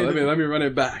I'm up, like, yo, right? let me run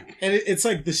it back. And it's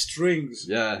like the strings.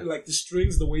 Yeah. Like the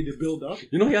strings, the way they build up.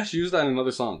 You know, he actually used that in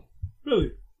another song.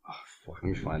 Really? Oh, fuck,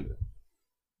 let me find it.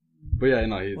 But yeah,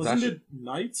 no, he Wasn't it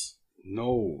Nights?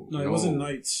 No, No, it wasn't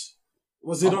Nights.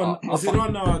 Was it on? Was it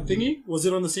on Thingy? Was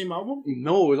it on the same album?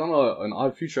 No, it was on an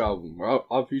Odd Future album or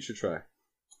Odd Future track.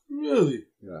 Really?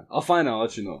 Yeah, I'll find out. I'll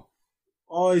let you know.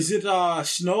 Oh, is it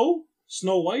Snow?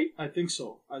 Snow White? I think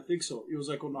so. It was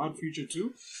like on Odd Future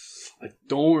too. I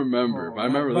don't remember, but I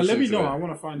remember. But let me listening know. to I it.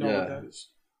 want to find out what that is.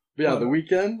 But yeah, The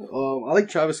Weeknd. I like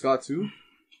Travis Scott too.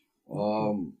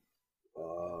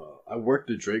 I worked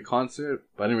the Drake concert,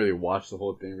 but I didn't really watch the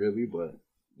whole thing really. But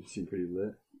it seemed pretty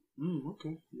lit.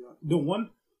 Okay. Yeah. The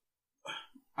one,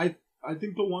 I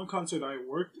think the one concert I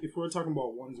worked. If we're talking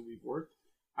about ones we've worked,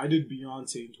 I did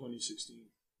Beyonce in 2016.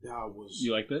 That was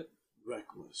You liked it?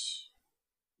 reckless,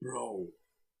 bro.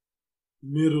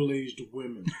 Middle-aged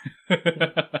women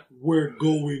were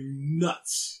going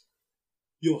nuts.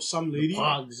 Yo, some lady.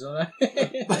 Pogs, huh?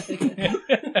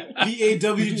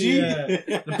 PAWG. Yeah,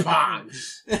 the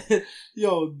Pogs.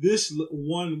 Yo, this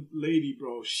one lady,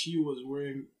 bro, she was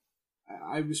wearing.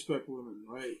 I respect women,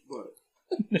 right? But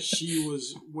she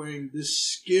was wearing this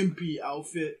skimpy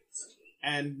outfit,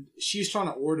 and she's trying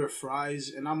to order fries,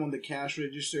 and I'm on the cash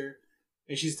register,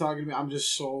 and she's talking to me. I'm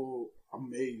just so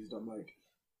amazed. I'm like,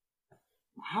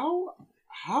 how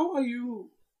are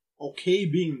you okay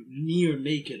being near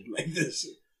naked like this?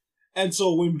 And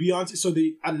so when Beyonce, so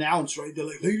they announced, right? They're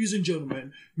like, ladies and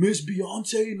gentlemen, Miss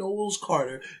Beyonce Knowles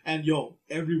Carter. And yo,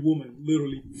 every woman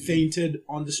literally fainted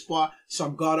on the spot.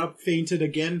 Some got up, fainted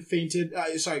again,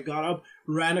 got up,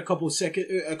 ran a couple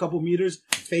meters,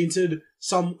 fainted.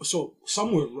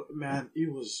 Somewhere, man,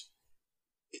 it was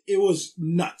it was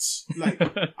nuts. Like,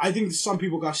 I think some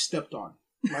people got stepped on.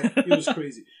 Like, it was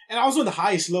crazy. And I was on the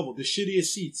highest level, the shittiest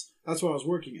seats. That's what I was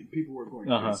working in. People were going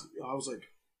crazy. I was like,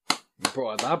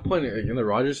 Bro, at that point, like, in the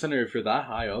Rogers Center, if you're that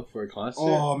high up for a concert,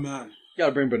 oh man, you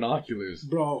gotta bring binoculars.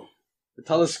 bro. The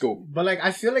telescope. But like,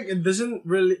 I feel like it doesn't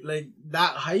really like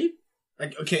that height.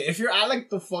 Like, okay, if you're at like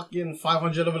the fucking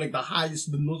 500 level, like the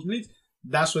highest, the nosebleeds,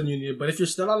 that's when you need it. But if you're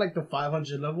still at like the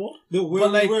 500 level, Where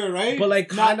but like, we were, right? but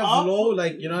like Not kind of up. low,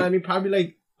 like, you know what I mean? Probably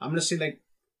like, I'm gonna say like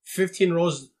 15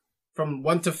 rows from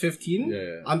 1 to 15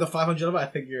 Yeah. on the 500 level. I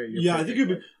think you're Yeah, I perfect. think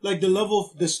you'd be like the level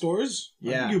of the stores. I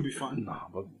Yeah. think you'll be fine. Nah,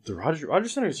 but the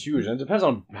Rogers Center is huge, and it depends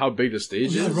on how big the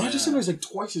stage Yeah, is. Rogers Center is like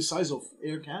twice the size of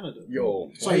Air Canada.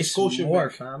 Yo, Sorry, Twice Scotia more,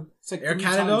 Bank. fam. It's like Air 3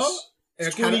 Canada? times. Air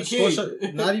It's Canada, 20K.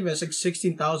 Scotia, not even, it's like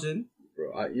 16,000.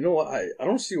 bro, you know what? I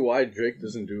don't see why Drake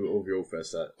doesn't do OVO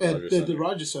Fest at Rogers The Center.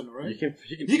 Rogers Center, right? He can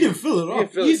fill it he up can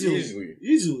fill it easily.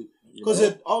 easily. Because You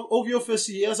at OVO Fest,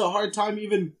 he has a hard time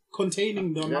even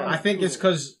containing the amount. I of think people it's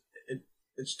there. because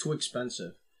it's too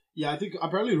expensive. Yeah, I think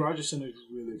apparently Rogers Center is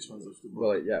really expensive.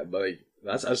 But like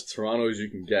that's as Toronto as you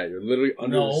can get. You're literally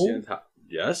under No. the CN Tower.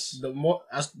 Yes. The more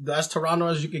as Toronto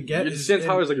as you could get. The CN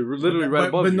Tower is like literally right but,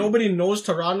 above but you. nobody knows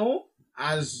Toronto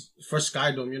as for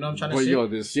Skydome. You know what I'm trying to But say? yo,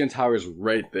 the CN Tower is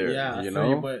right there. yeah, you I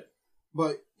know. feel you,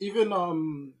 But even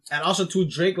and also too,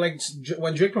 Drake likes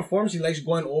when Drake performs, he likes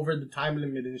going over the time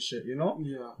limit and shit. You know.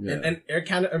 yeah, Yeah. And Air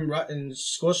Canada and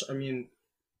Scotia, I mean,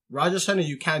 Rogers Center,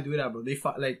 you can't do that, bro. They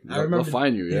like I They'll remember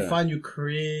fine you. they Yeah. find you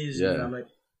crazy. Yeah. And I'm like,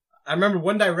 I remember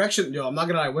One Direction. Yo, I'm not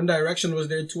gonna lie, One Direction was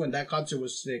there too, and that concert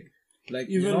was sick. Like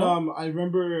even you know, I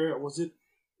remember, was it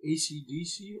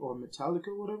AC/DC or Metallica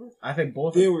or whatever? I think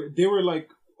both. They were like,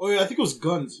 oh yeah, I think it was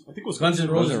Guns. I think it was Guns N'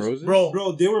 Roses? bro.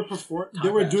 Bro, they were They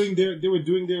were Top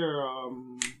doing their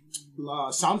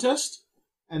sound test,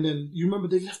 and then you remember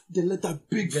they let that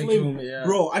big Big flame, flame, yeah.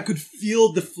 bro. I could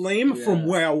feel the flame Yeah. from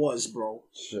where I was, bro.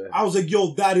 Shit. I was like,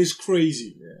 yo, that is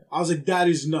crazy. Yeah. I was like, that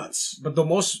is nuts. But the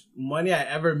most money I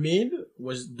ever made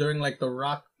was during like the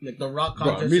rock Bro,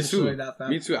 contest me and shit too. like that, fam.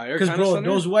 Me too. At Air Because Canada bro, Center,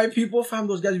 those white people, fam,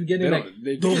 those guys be they getting like don't-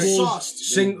 they get doubles, sauced.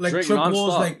 sing like Drink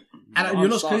triples, nonstop. like, and you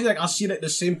know what's Nonstop. crazy? Like I'll see like the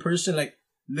same person like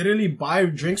literally buy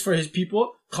drinks for his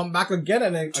people, come back again,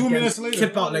 and then 2 again, minutes later.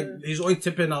 tip out like he's always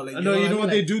tipping out. Like I know, you know what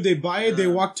they do? They buy it, they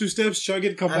Yeah. walk 2 steps, chug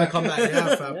it, come And back. come back,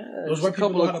 yeah, fam. Yeah, Those just white a people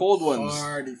couple know of how to cold ones.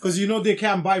 party, Because you know they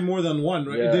can't buy more than one,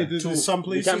 right? Yeah. There's some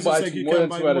places can't buy it's like you more can't than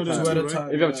buy two at a more than time. Two at a right? time.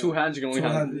 If you have Yeah. 2 hands, you can only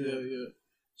have. Yeah.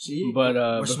 See, But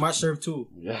we're smart serve too.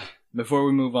 Yeah. before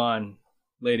we move on,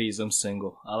 ladies, I'm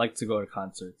single. I like to go to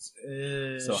concerts.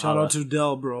 So Shout out to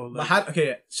Dell, bro. But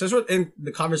okay, since we're in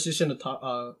the conversation,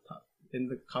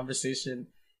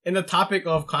 in the topic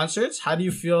of concerts, how do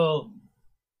you feel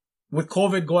with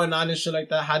COVID going on and shit like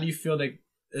that? How do you feel like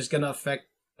it's gonna affect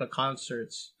the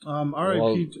concerts?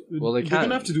 RIP. Well, they They're can't.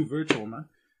 gonna have to do virtual, man.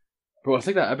 Bro, it's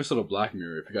like that episode of Black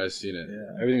Mirror, if you guys seen it.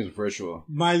 Yeah. Everything's virtual.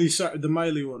 The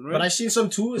Miley one, right? But I seen some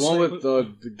too. The It's one like, with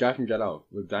the guy from Get Out,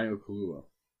 with Daniel Kaluuya.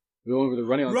 The one with the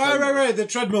running on treadmill. Right. The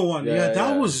treadmill one. Yeah, Yeah, that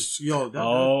yeah. was that,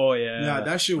 Oh yeah. yeah,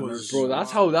 that shit was. Bro,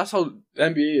 that's how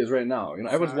NBA is right now. You know,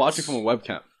 everyone's Facts. watching from a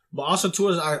webcam. but also too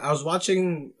is I was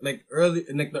watching like early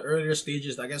in like the earlier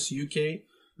stages. I guess UK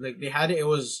like they had it. It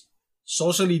was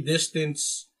socially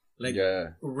distanced like Yeah.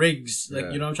 rigs. Like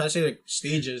Yeah. you know what I'm trying to say, like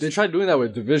stages. They tried doing that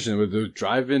with Division, with the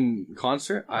drive-in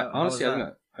concert. I How honestly, was I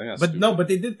that? think that's But stupid. no, but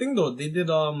they did thing though. They did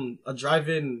a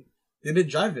drive-in. They did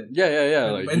drive-in. Yeah.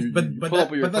 Like, And- you, but you but pull that,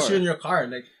 up with your but that's car. in your car.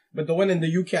 Like, but the one in the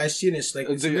UK I seen it's like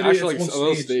It's literally actually like its a own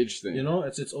little stage thing. You know,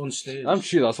 it's its own stage. I'm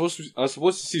cheating. I was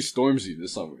supposed to see Stormzy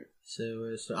this summer. So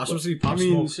I'm supposed to see Pop I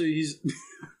mean, Smoke. so he's.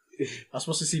 I'm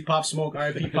supposed to see Pop Smoke.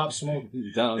 R.I.P. Pop Smoke.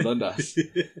 Down on Dundas.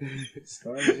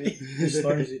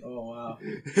 Stormzy. Oh wow.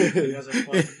 You guys are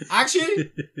fun.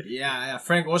 Actually, yeah.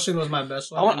 Frank Ocean was my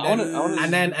best one. I wanna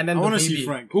and then I the want to baby. see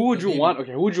Frank. Who would The you baby. want?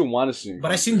 Okay, who would you want to see? In But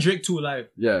I concert? seen Drake too live.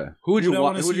 Yeah. Who would you Who I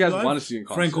want? wanna Who would see you guys live? want to see in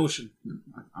concert? Frank Ocean.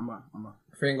 I'm a.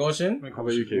 Frank Ocean. How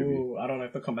about you, KB? Ooh, I don't know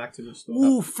if to come back to this. Though.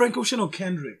 Ooh, Frank Ocean or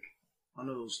Kendrick. One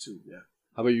of those two. Yeah.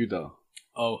 How about you, though?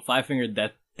 Oh, Five Finger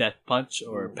Death Punch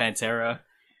or Pantera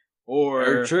or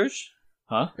Eric Church?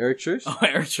 Huh? Eric Church? Oh,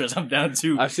 Eric Church. I'm down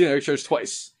too. I've seen Eric Church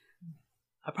twice.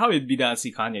 I'd probably be down to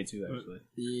see Kanye too. Actually,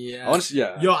 Yeah. I want to see,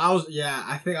 yeah. Yo,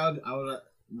 I think I would.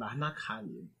 Nah, not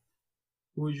Kanye.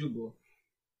 Who would you go?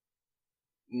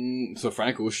 So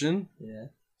Frank Ocean, Yeah.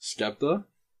 Skepta.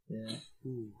 Yeah.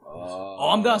 oh,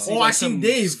 I'm down to see. Oh, like I seen some-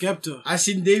 Dave. Skepta. I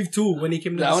seen Dave too when he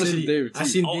came to Yeah, I the wanna city. see Dave, too. I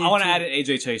seen Oh, Dave I want to too. add in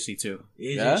AJ Tracy too.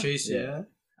 AJ Yeah? Tracy. Yeah.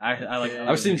 Yeah. I like.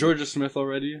 Yeah. I've seen Georgia Smith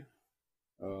already.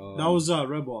 That was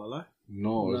Red Ball, right?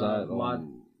 No, it was at Mod.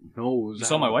 no, it was You at,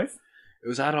 saw my wife? It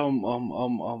was at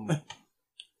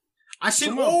I seen.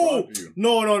 Someone Oh brought you.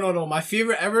 no. My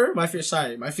favorite ever. My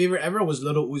favorite ever was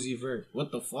Little Uzi Vert.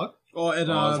 What the fuck? Oh, and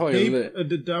that's probably lit.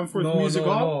 the Danforth Music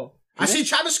Hall. I seen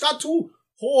Travis Scott too.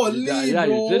 Holy Yeah,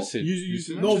 bro. you did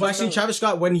see. No, but I seen Travis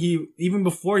Scott when even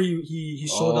before he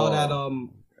sold out at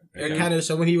Air Canada.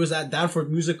 So when he was at Danforth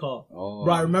Music Hall,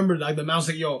 bro, I remember like the man was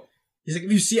like, "Yo," he's like,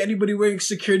 "If you see anybody wearing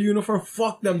security uniform,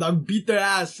 fuck them. Dog, beat their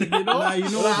ass." You know, when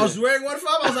I was wearing one, fam,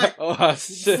 I was like, "Oh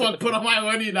shit!" Fuck, put on my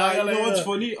money now. You know what's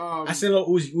funny? I said Lil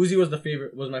Uzi.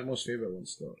 Uzi was my most favorite one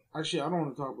still. Actually, I don't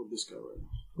want to talk about this guy right now.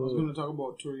 I was going to talk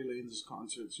about Tory Lanez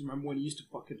concerts. Remember when he used to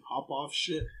fucking hop off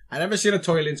shit? I never seen a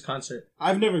Tory Lanez concert.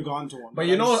 I've never gone to one. But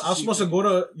you know, I was supposed to go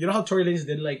to. You know how Tory Lanez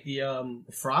did like the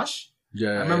Frosh?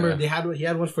 Yeah, I remember he had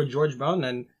one for George Brown,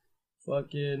 and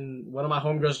fucking one of my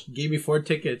homegirls gave me 4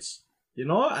 tickets. You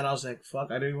know, and I was like, "Fuck,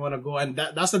 I didn't even want to go." And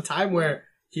that's the time where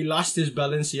he lost his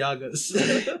Balenciagas.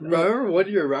 Remember one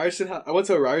year Ryerson? I went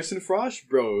to a Ryerson Frosh,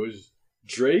 bro. It was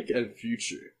Drake and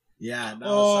Future. Yeah.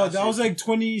 That was like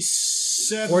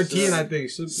 2014, I think.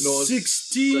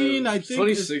 16, I think.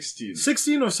 2016.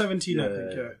 16 or 17, I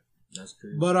think. Yeah. That's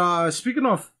crazy. But speaking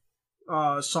of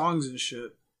songs and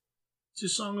shit, it's your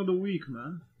song of the week,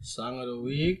 man. Song of the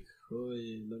week.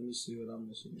 Wait, let me see what I'm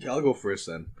missing. Okay, I'll go first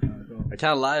then. I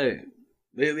can't lie.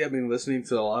 Lately, I've been listening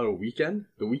to a lot of Weeknd.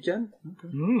 The Weeknd.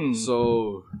 Okay.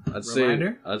 So I'd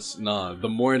Reminder? say The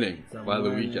Morning by The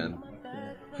Weeknd.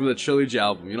 From the Trilogy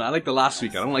album. You know, I like the last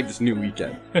week. I don't like this new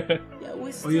Weekend.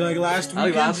 Oh, you like last weekend? I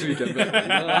like last weekend. But,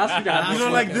 last week I had you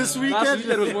don't like this weekend? Last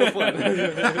weekend was more fun.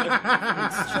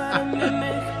 Try to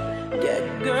mimic,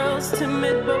 get girls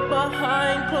timid, but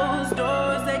behind closed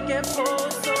doors they get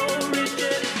pulled so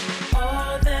rigid.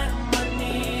 All that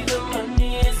money, the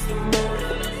money is the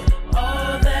motive.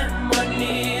 All that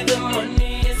money, the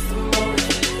money is the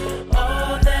motive.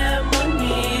 All that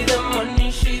money, the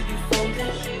money she be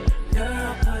folding.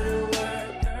 Girl, put it work,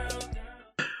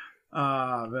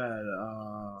 girl.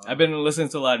 Man. I've been listening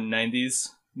to a lot of 90s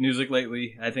music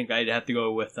lately. I think I'd have to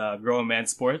go with Grown Man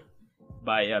Sport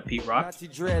by Pete Rock. Nazi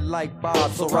dread like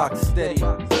Bob, so rock steady.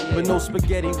 But no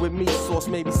spaghetti with meat sauce,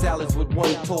 maybe salads with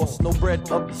one toss. No bread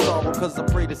of the sorrow, cause I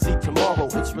pray to see tomorrow.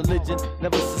 It's religion,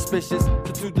 never suspicious,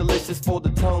 too delicious for the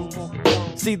tongue.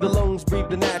 See the lungs breathe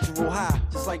the natural high,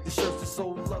 just like the shirts are so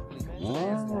lovely.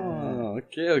 Oh,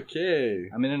 okay.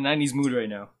 I'm in a 90s mood right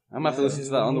now. I'm gonna have to listen to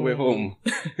that on the way home.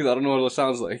 Because I don't know what it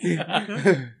sounds like. How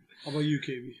about you,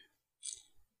 KB?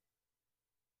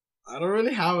 I don't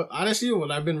really have. Honestly,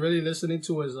 what I've been really listening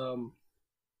to is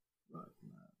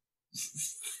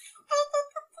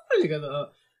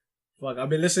fuck. I've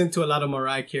been listening to a lot of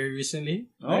Mariah Carey recently.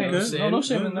 Okay. No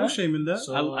shame in that. No shame in that.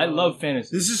 So, I love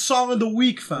fantasy. This is song of the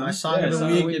week, fam. my song of the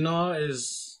week, you know,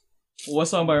 is What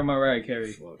song by Mariah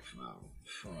Carey? fuck.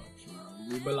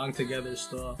 We belong together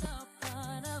still.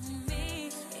 Part of me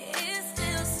is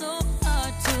still so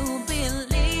hard to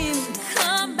believe.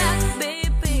 Come back,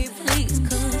 baby, please,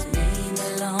 'cause we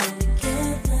belong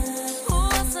together. Who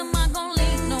else am I gonna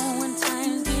lean on when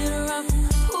times get rough?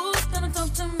 Who's gonna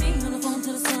talk to me on the phone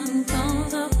till the sun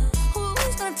comes up?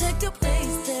 Who's gonna take your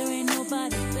place? There ain't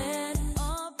nobody better.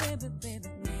 Oh, baby,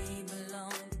 we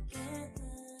belong together.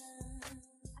 I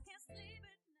can't sleep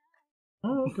at night.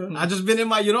 Oh, okay. I just been in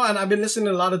my, you know, and I've been listening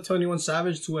to a lot of 21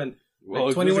 Savage too, and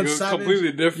Well, 21 it's Savage,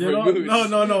 completely different you know, movies.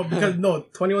 no, because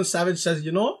 21 Savage says,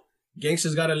 you know,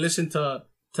 gangsters gotta listen to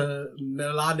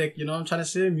melodic, you know what I'm trying to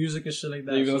say, music and shit like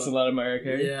that. You've So, listened to a lot of Mariah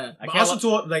Carey? yeah, I but can't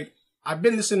also to like I've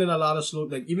been listening to a lot of slow,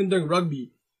 like even during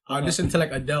rugby, I'd listen to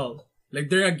like Adele, like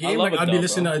during a game, love like I'd be Adele,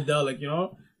 listening bro. to Adele, like you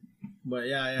know. But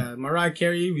yeah, Mariah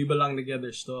Carey, we belong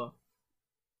together still.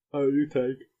 How do you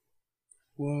take?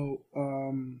 Well,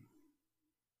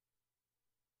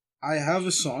 I have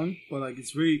a song, but like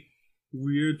it's very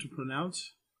weird to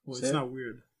pronounce. Well, it's not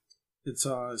weird. It's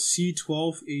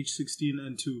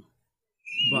C12H16N2.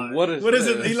 But What is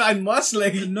it? Elon Musk?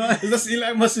 Like no, is this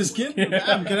Elon Musk's kid?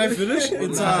 Damn, can I finish?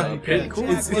 It's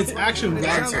it's Action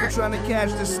Bronson. Trying to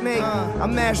catch the snake. I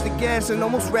mashed the gas and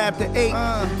almost wrapped the 8.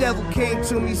 The devil came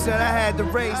to me, said I had to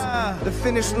race. The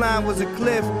finish line was a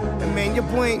cliff. And man, your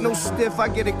boy ain't no stiff. I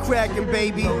get it cracking,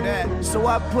 baby. So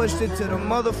I pushed it to the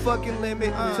motherfucking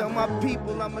limit. Tell my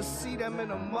people I'ma see them in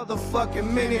a motherfucking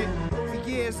minute. For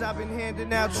years I've been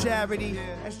handing out charity.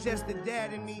 That's just the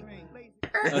dad in me.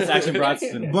 That's Action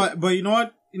Bronson. But you know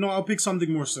what? You know, I'll pick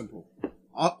something more simple.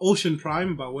 Ocean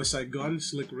Prime by West Side Gun,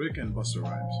 Slick Rick, and Busta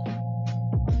Rhymes.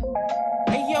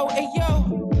 Hey yo,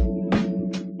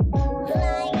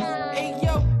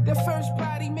 the first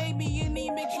body made me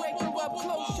anemic. Drake you up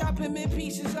close, chop him in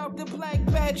pieces out the black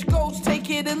badge. Ghost, take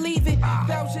it or leave it.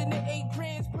 1,008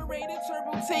 grams, paraded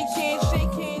turbo, take hands,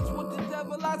 shake hands with the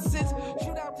devil lot since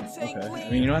shootout to take Okay. clean. I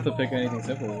mean, you don't have to pick anything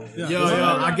simple. Yo,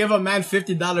 I give a man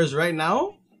 $50 right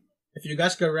now. If you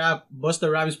guys could rap Busta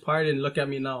Rhymes part and look at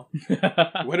me now.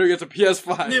 Winner gets a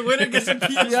PS5. The winner gets a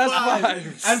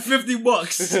PS5 and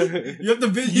 $50. You have the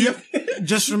video.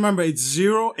 Just remember, it's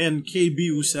Zero and KB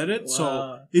who said it. So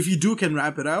Wow. if you can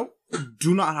rap it out,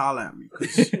 do not holler at me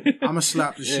because I'm gonna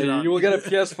slap the shit Yeah, out. you will get a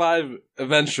PS5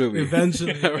 eventually.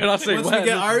 Eventually. We're not saying Once when. we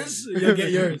get ours, you'll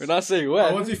get yours. We're not saying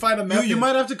when. Once we find a method. You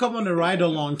might have to come on the ride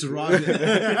along to rock it.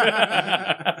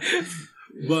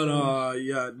 But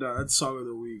yeah, that's song of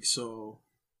the week. So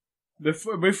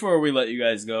Before we let you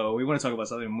guys go, we want to talk about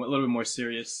something a little bit more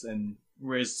serious and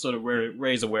raise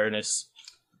awareness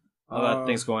about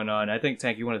things going on. I think,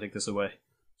 Tank, you want to take this away.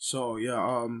 So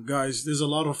yeah, guys, there's a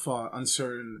lot of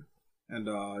uncertain and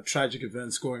tragic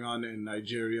events going on in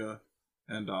Nigeria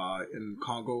and in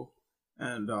Congo,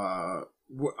 and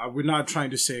we're not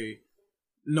trying to say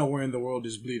nowhere in the world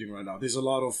is bleeding right now. There's a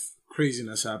lot of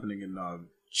craziness happening in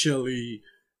Chile.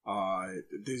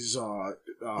 There's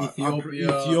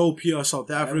Ethiopia,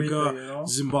 South Africa, Everything, you know?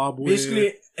 Zimbabwe.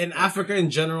 Basically, in Africa in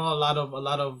general, a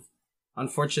lot of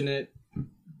unfortunate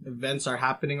events are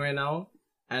happening right now,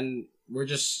 and we're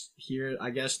just here, I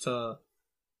guess, to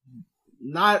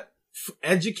not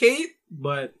educate,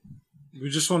 but we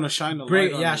just want to shine a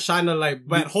light. on it. shine a light,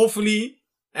 but hopefully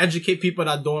educate people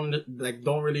that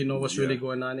don't really know what's really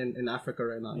going on in Africa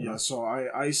right now. Yeah, so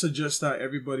I suggest that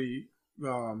everybody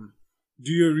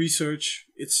do your research.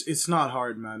 It's not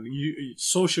hard, man.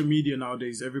 Social media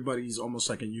nowadays, everybody's almost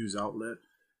like a news outlet.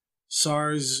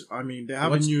 SARS, I mean, they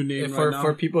have a new name right now.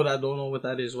 For people that don't know what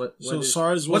that is, what So is,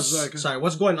 SARS was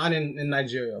what's going on in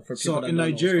Nigeria for people so that in don't know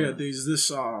Nigeria, what's going there's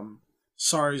this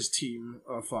SARS team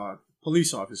of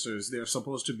police officers. They're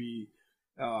supposed to be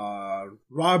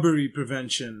robbery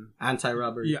prevention, on.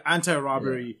 Anti-robbery. yeah,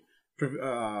 anti-robbery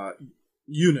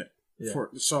unit. Yeah.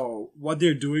 So what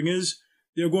they're doing is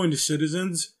they're going to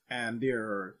citizens and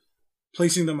they're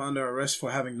placing them under arrest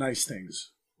for having nice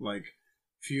things. Like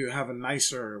if you have a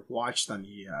nicer watch than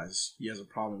he has a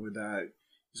problem with that.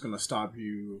 He's gonna stop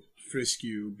you, frisk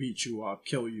you, beat you up,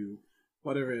 kill you,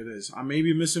 whatever it is. I may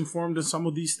be misinformed on some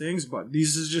of these things, but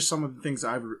these is just some of the things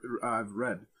I've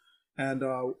read. And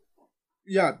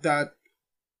yeah, that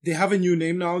they have a new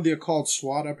name now. They're called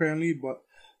SWAT apparently, but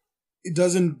it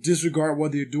doesn't disregard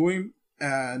what they're doing.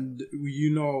 And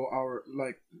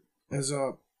as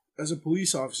a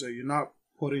police officer, you're not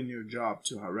put in your job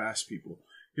to harass people.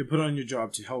 You're put on your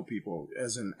job to help people.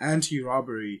 As an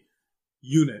anti-robbery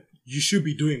unit, you should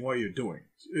be doing what you're doing,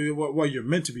 what you're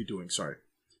meant to be doing. Sorry.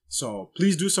 So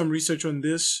please do some research on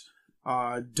this.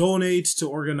 Donate to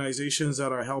organizations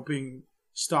that are helping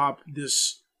stop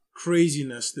this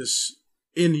craziness, this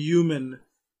inhuman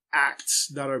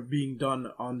acts that are being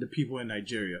done on the people in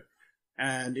Nigeria.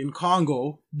 And in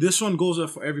Congo, this one goes up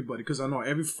for everybody because I know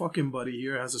every fucking buddy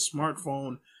here has a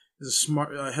smartphone, has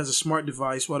a smart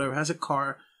device, whatever, has a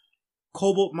car.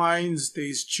 Cobalt mines,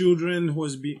 there's children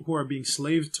who are being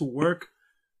slaved to work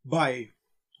by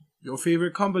your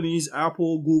favorite companies,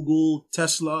 Apple, Google,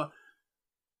 Tesla.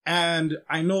 And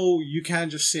I know you can't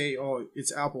just say, oh,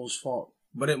 it's Apple's fault.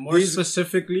 But more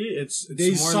specifically, it's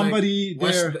there's more somebody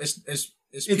like there. It's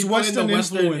It's Western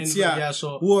influence,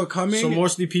 so who are coming. So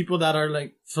mostly people that are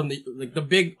like from a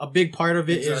big part of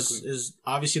it Exactly. is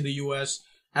obviously the US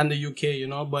and the UK, you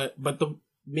know, but the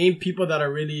main people that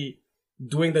are really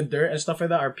doing the dirt and stuff like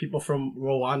that are people from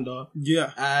Rwanda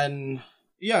and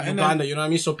Uganda, you know what I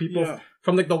mean? So people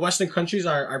from like the Western countries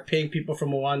are paying people from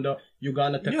Rwanda,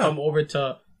 Uganda to come over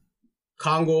to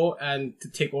Congo and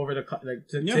to take over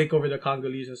take over the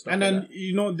Congolese and stuff. And like then that.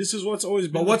 you know this is what's always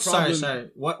been. But what's the problem. sorry?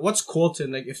 What's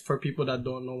coltan? Like, if for people that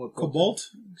don't know what Cobalt?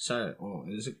 Sorry,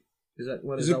 is that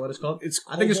what it's called? It's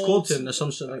I think it's cobalt. coltan or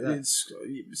some shit like that.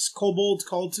 It's cobalt,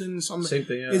 coltan, something. Same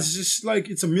thing. Yeah. It's just like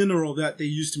it's a mineral that they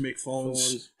use to make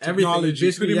phones. Everything, Technology,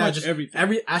 basically, pretty much just everything.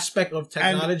 Every aspect of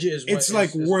technology And is. It's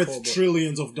like worth cobalt.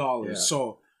 trillions of dollars. Yeah.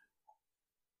 So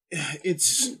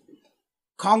it's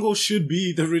Congo should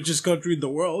be the richest country in the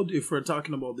world if we're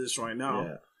talking about this right now.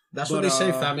 Yeah. That's what they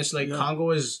say, fam. It's like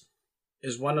Congo is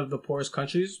one of the poorest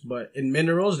countries, but in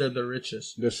minerals they're the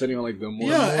richest. They're sitting on like the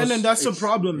most and then that's the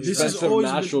problem. This is expensive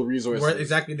always natural resources. Where,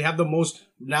 exactly, they have the most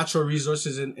natural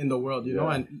resources in the world, you know,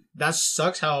 and that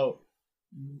sucks. How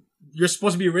you're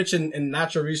supposed to be rich in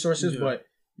natural resources, but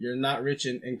you're not rich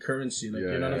in currency. Like,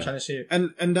 you know what I'm trying to say?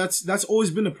 And that's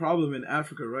always been a problem in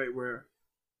Africa, right? Where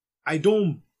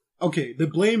the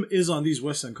blame is on these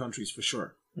Western countries for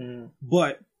sure.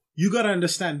 But you gotta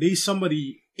understand, there's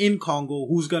somebody in Congo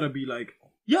who's gotta be like,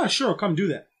 yeah, sure, come do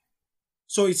that.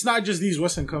 So it's not just these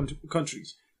Western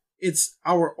countries. it's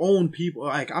our own people.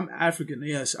 Like, I'm African,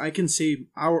 yes, I can say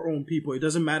our own people. It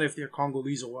doesn't matter if they're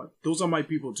Congolese or what. Those are my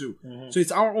people too. So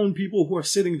it's our own people who are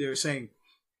sitting there saying,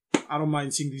 I don't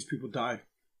mind seeing these people die.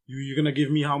 You're gonna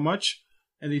give me how much?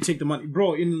 And they take the money.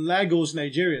 Bro, in Lagos,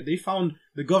 Nigeria, they found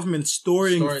the government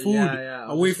storing food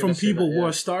away from people who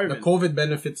are starving. The COVID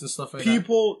benefits and stuff like that.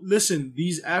 People, listen,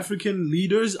 these African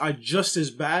leaders are just as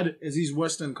bad as these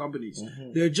Western companies.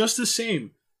 They're just the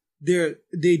same.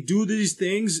 They do these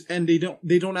things and they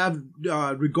don't have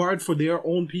regard for their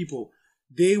own people.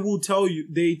 They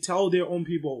tell their own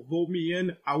people, vote me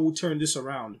in, I will turn this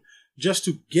around. Just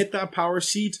to get that power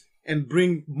seat and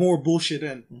bring more bullshit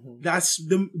in. That's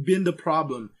been the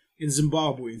problem in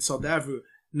Zimbabwe, in South Africa,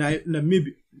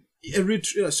 Namibia,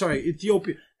 Eritrea,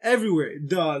 Ethiopia, everywhere.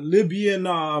 The Libyan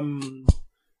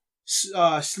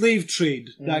slave trade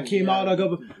that came out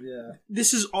of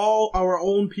this is all our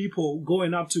own people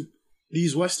going up to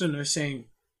these Westerners saying,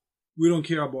 we don't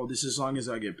care about this as long as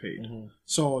I get paid.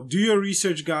 So do your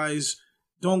research, guys.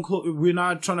 We're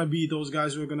not trying to be those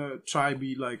guys who are gonna try to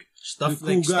be like stuff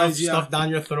cool guys, stuff down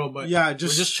your throat, but we're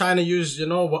just trying to use,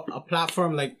 a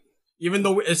platform, like, even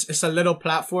though it's a little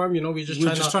platform, we're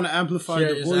just trying to amplify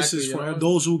the voices for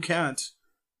those who can't.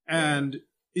 And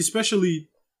especially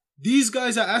these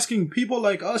guys are asking people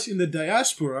like us in the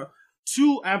diaspora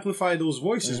to amplify those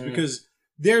voices because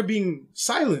they're being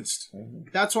silenced.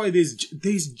 That's why there's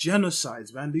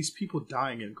genocides, man. These people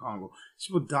dying in Congo, these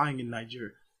people dying in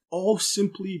Nigeria. All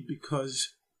simply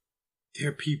because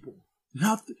they're people.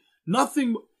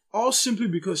 Nothing, all simply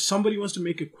because somebody wants to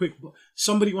make a quick buck.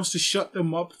 Somebody wants to shut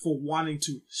them up for wanting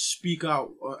to speak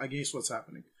out against what's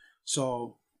happening.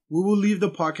 So we will leave the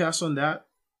podcast on that.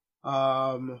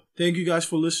 Thank you guys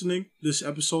for listening. This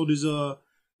episode is a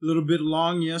little bit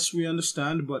long. Yes, we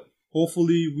understand, but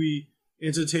hopefully we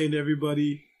entertained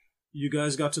everybody. You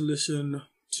guys got to listen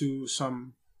to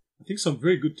some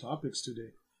very good topics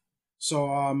today. So,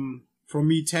 from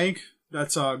me, Tank,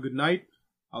 that's good night.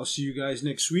 I'll see you guys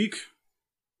next week.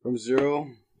 From Zero,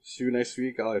 see you next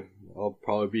week. I'll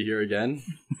probably be here again.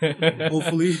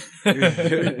 Hopefully.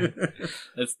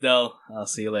 That's Del. I'll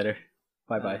see you later.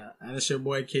 Bye-bye. And it's your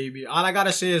boy KB. All I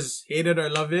gotta say is hate it or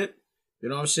love it. You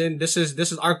know what I'm saying? This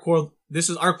is our cold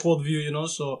view,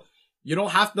 so you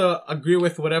don't have to agree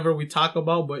with whatever we talk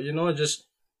about, but it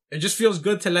just feels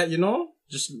good to let it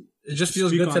just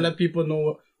feels good to let people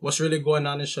know what's really going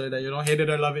on and shit like that. Hate it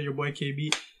or love it, your boy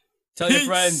KB. Tell your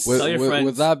friends. Tell your friends.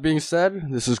 With that being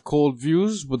said, this is Cold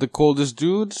Views with the coldest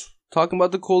dudes talking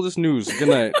about the coldest news. Good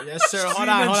night. Yes, sir. Hold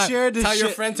on. Tell your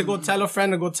friend to go tell a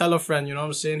friend to go tell a friend. You know what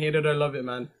I'm saying? Hate it or love it,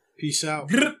 man. Peace out.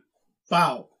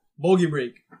 Bow. Bogey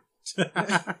break.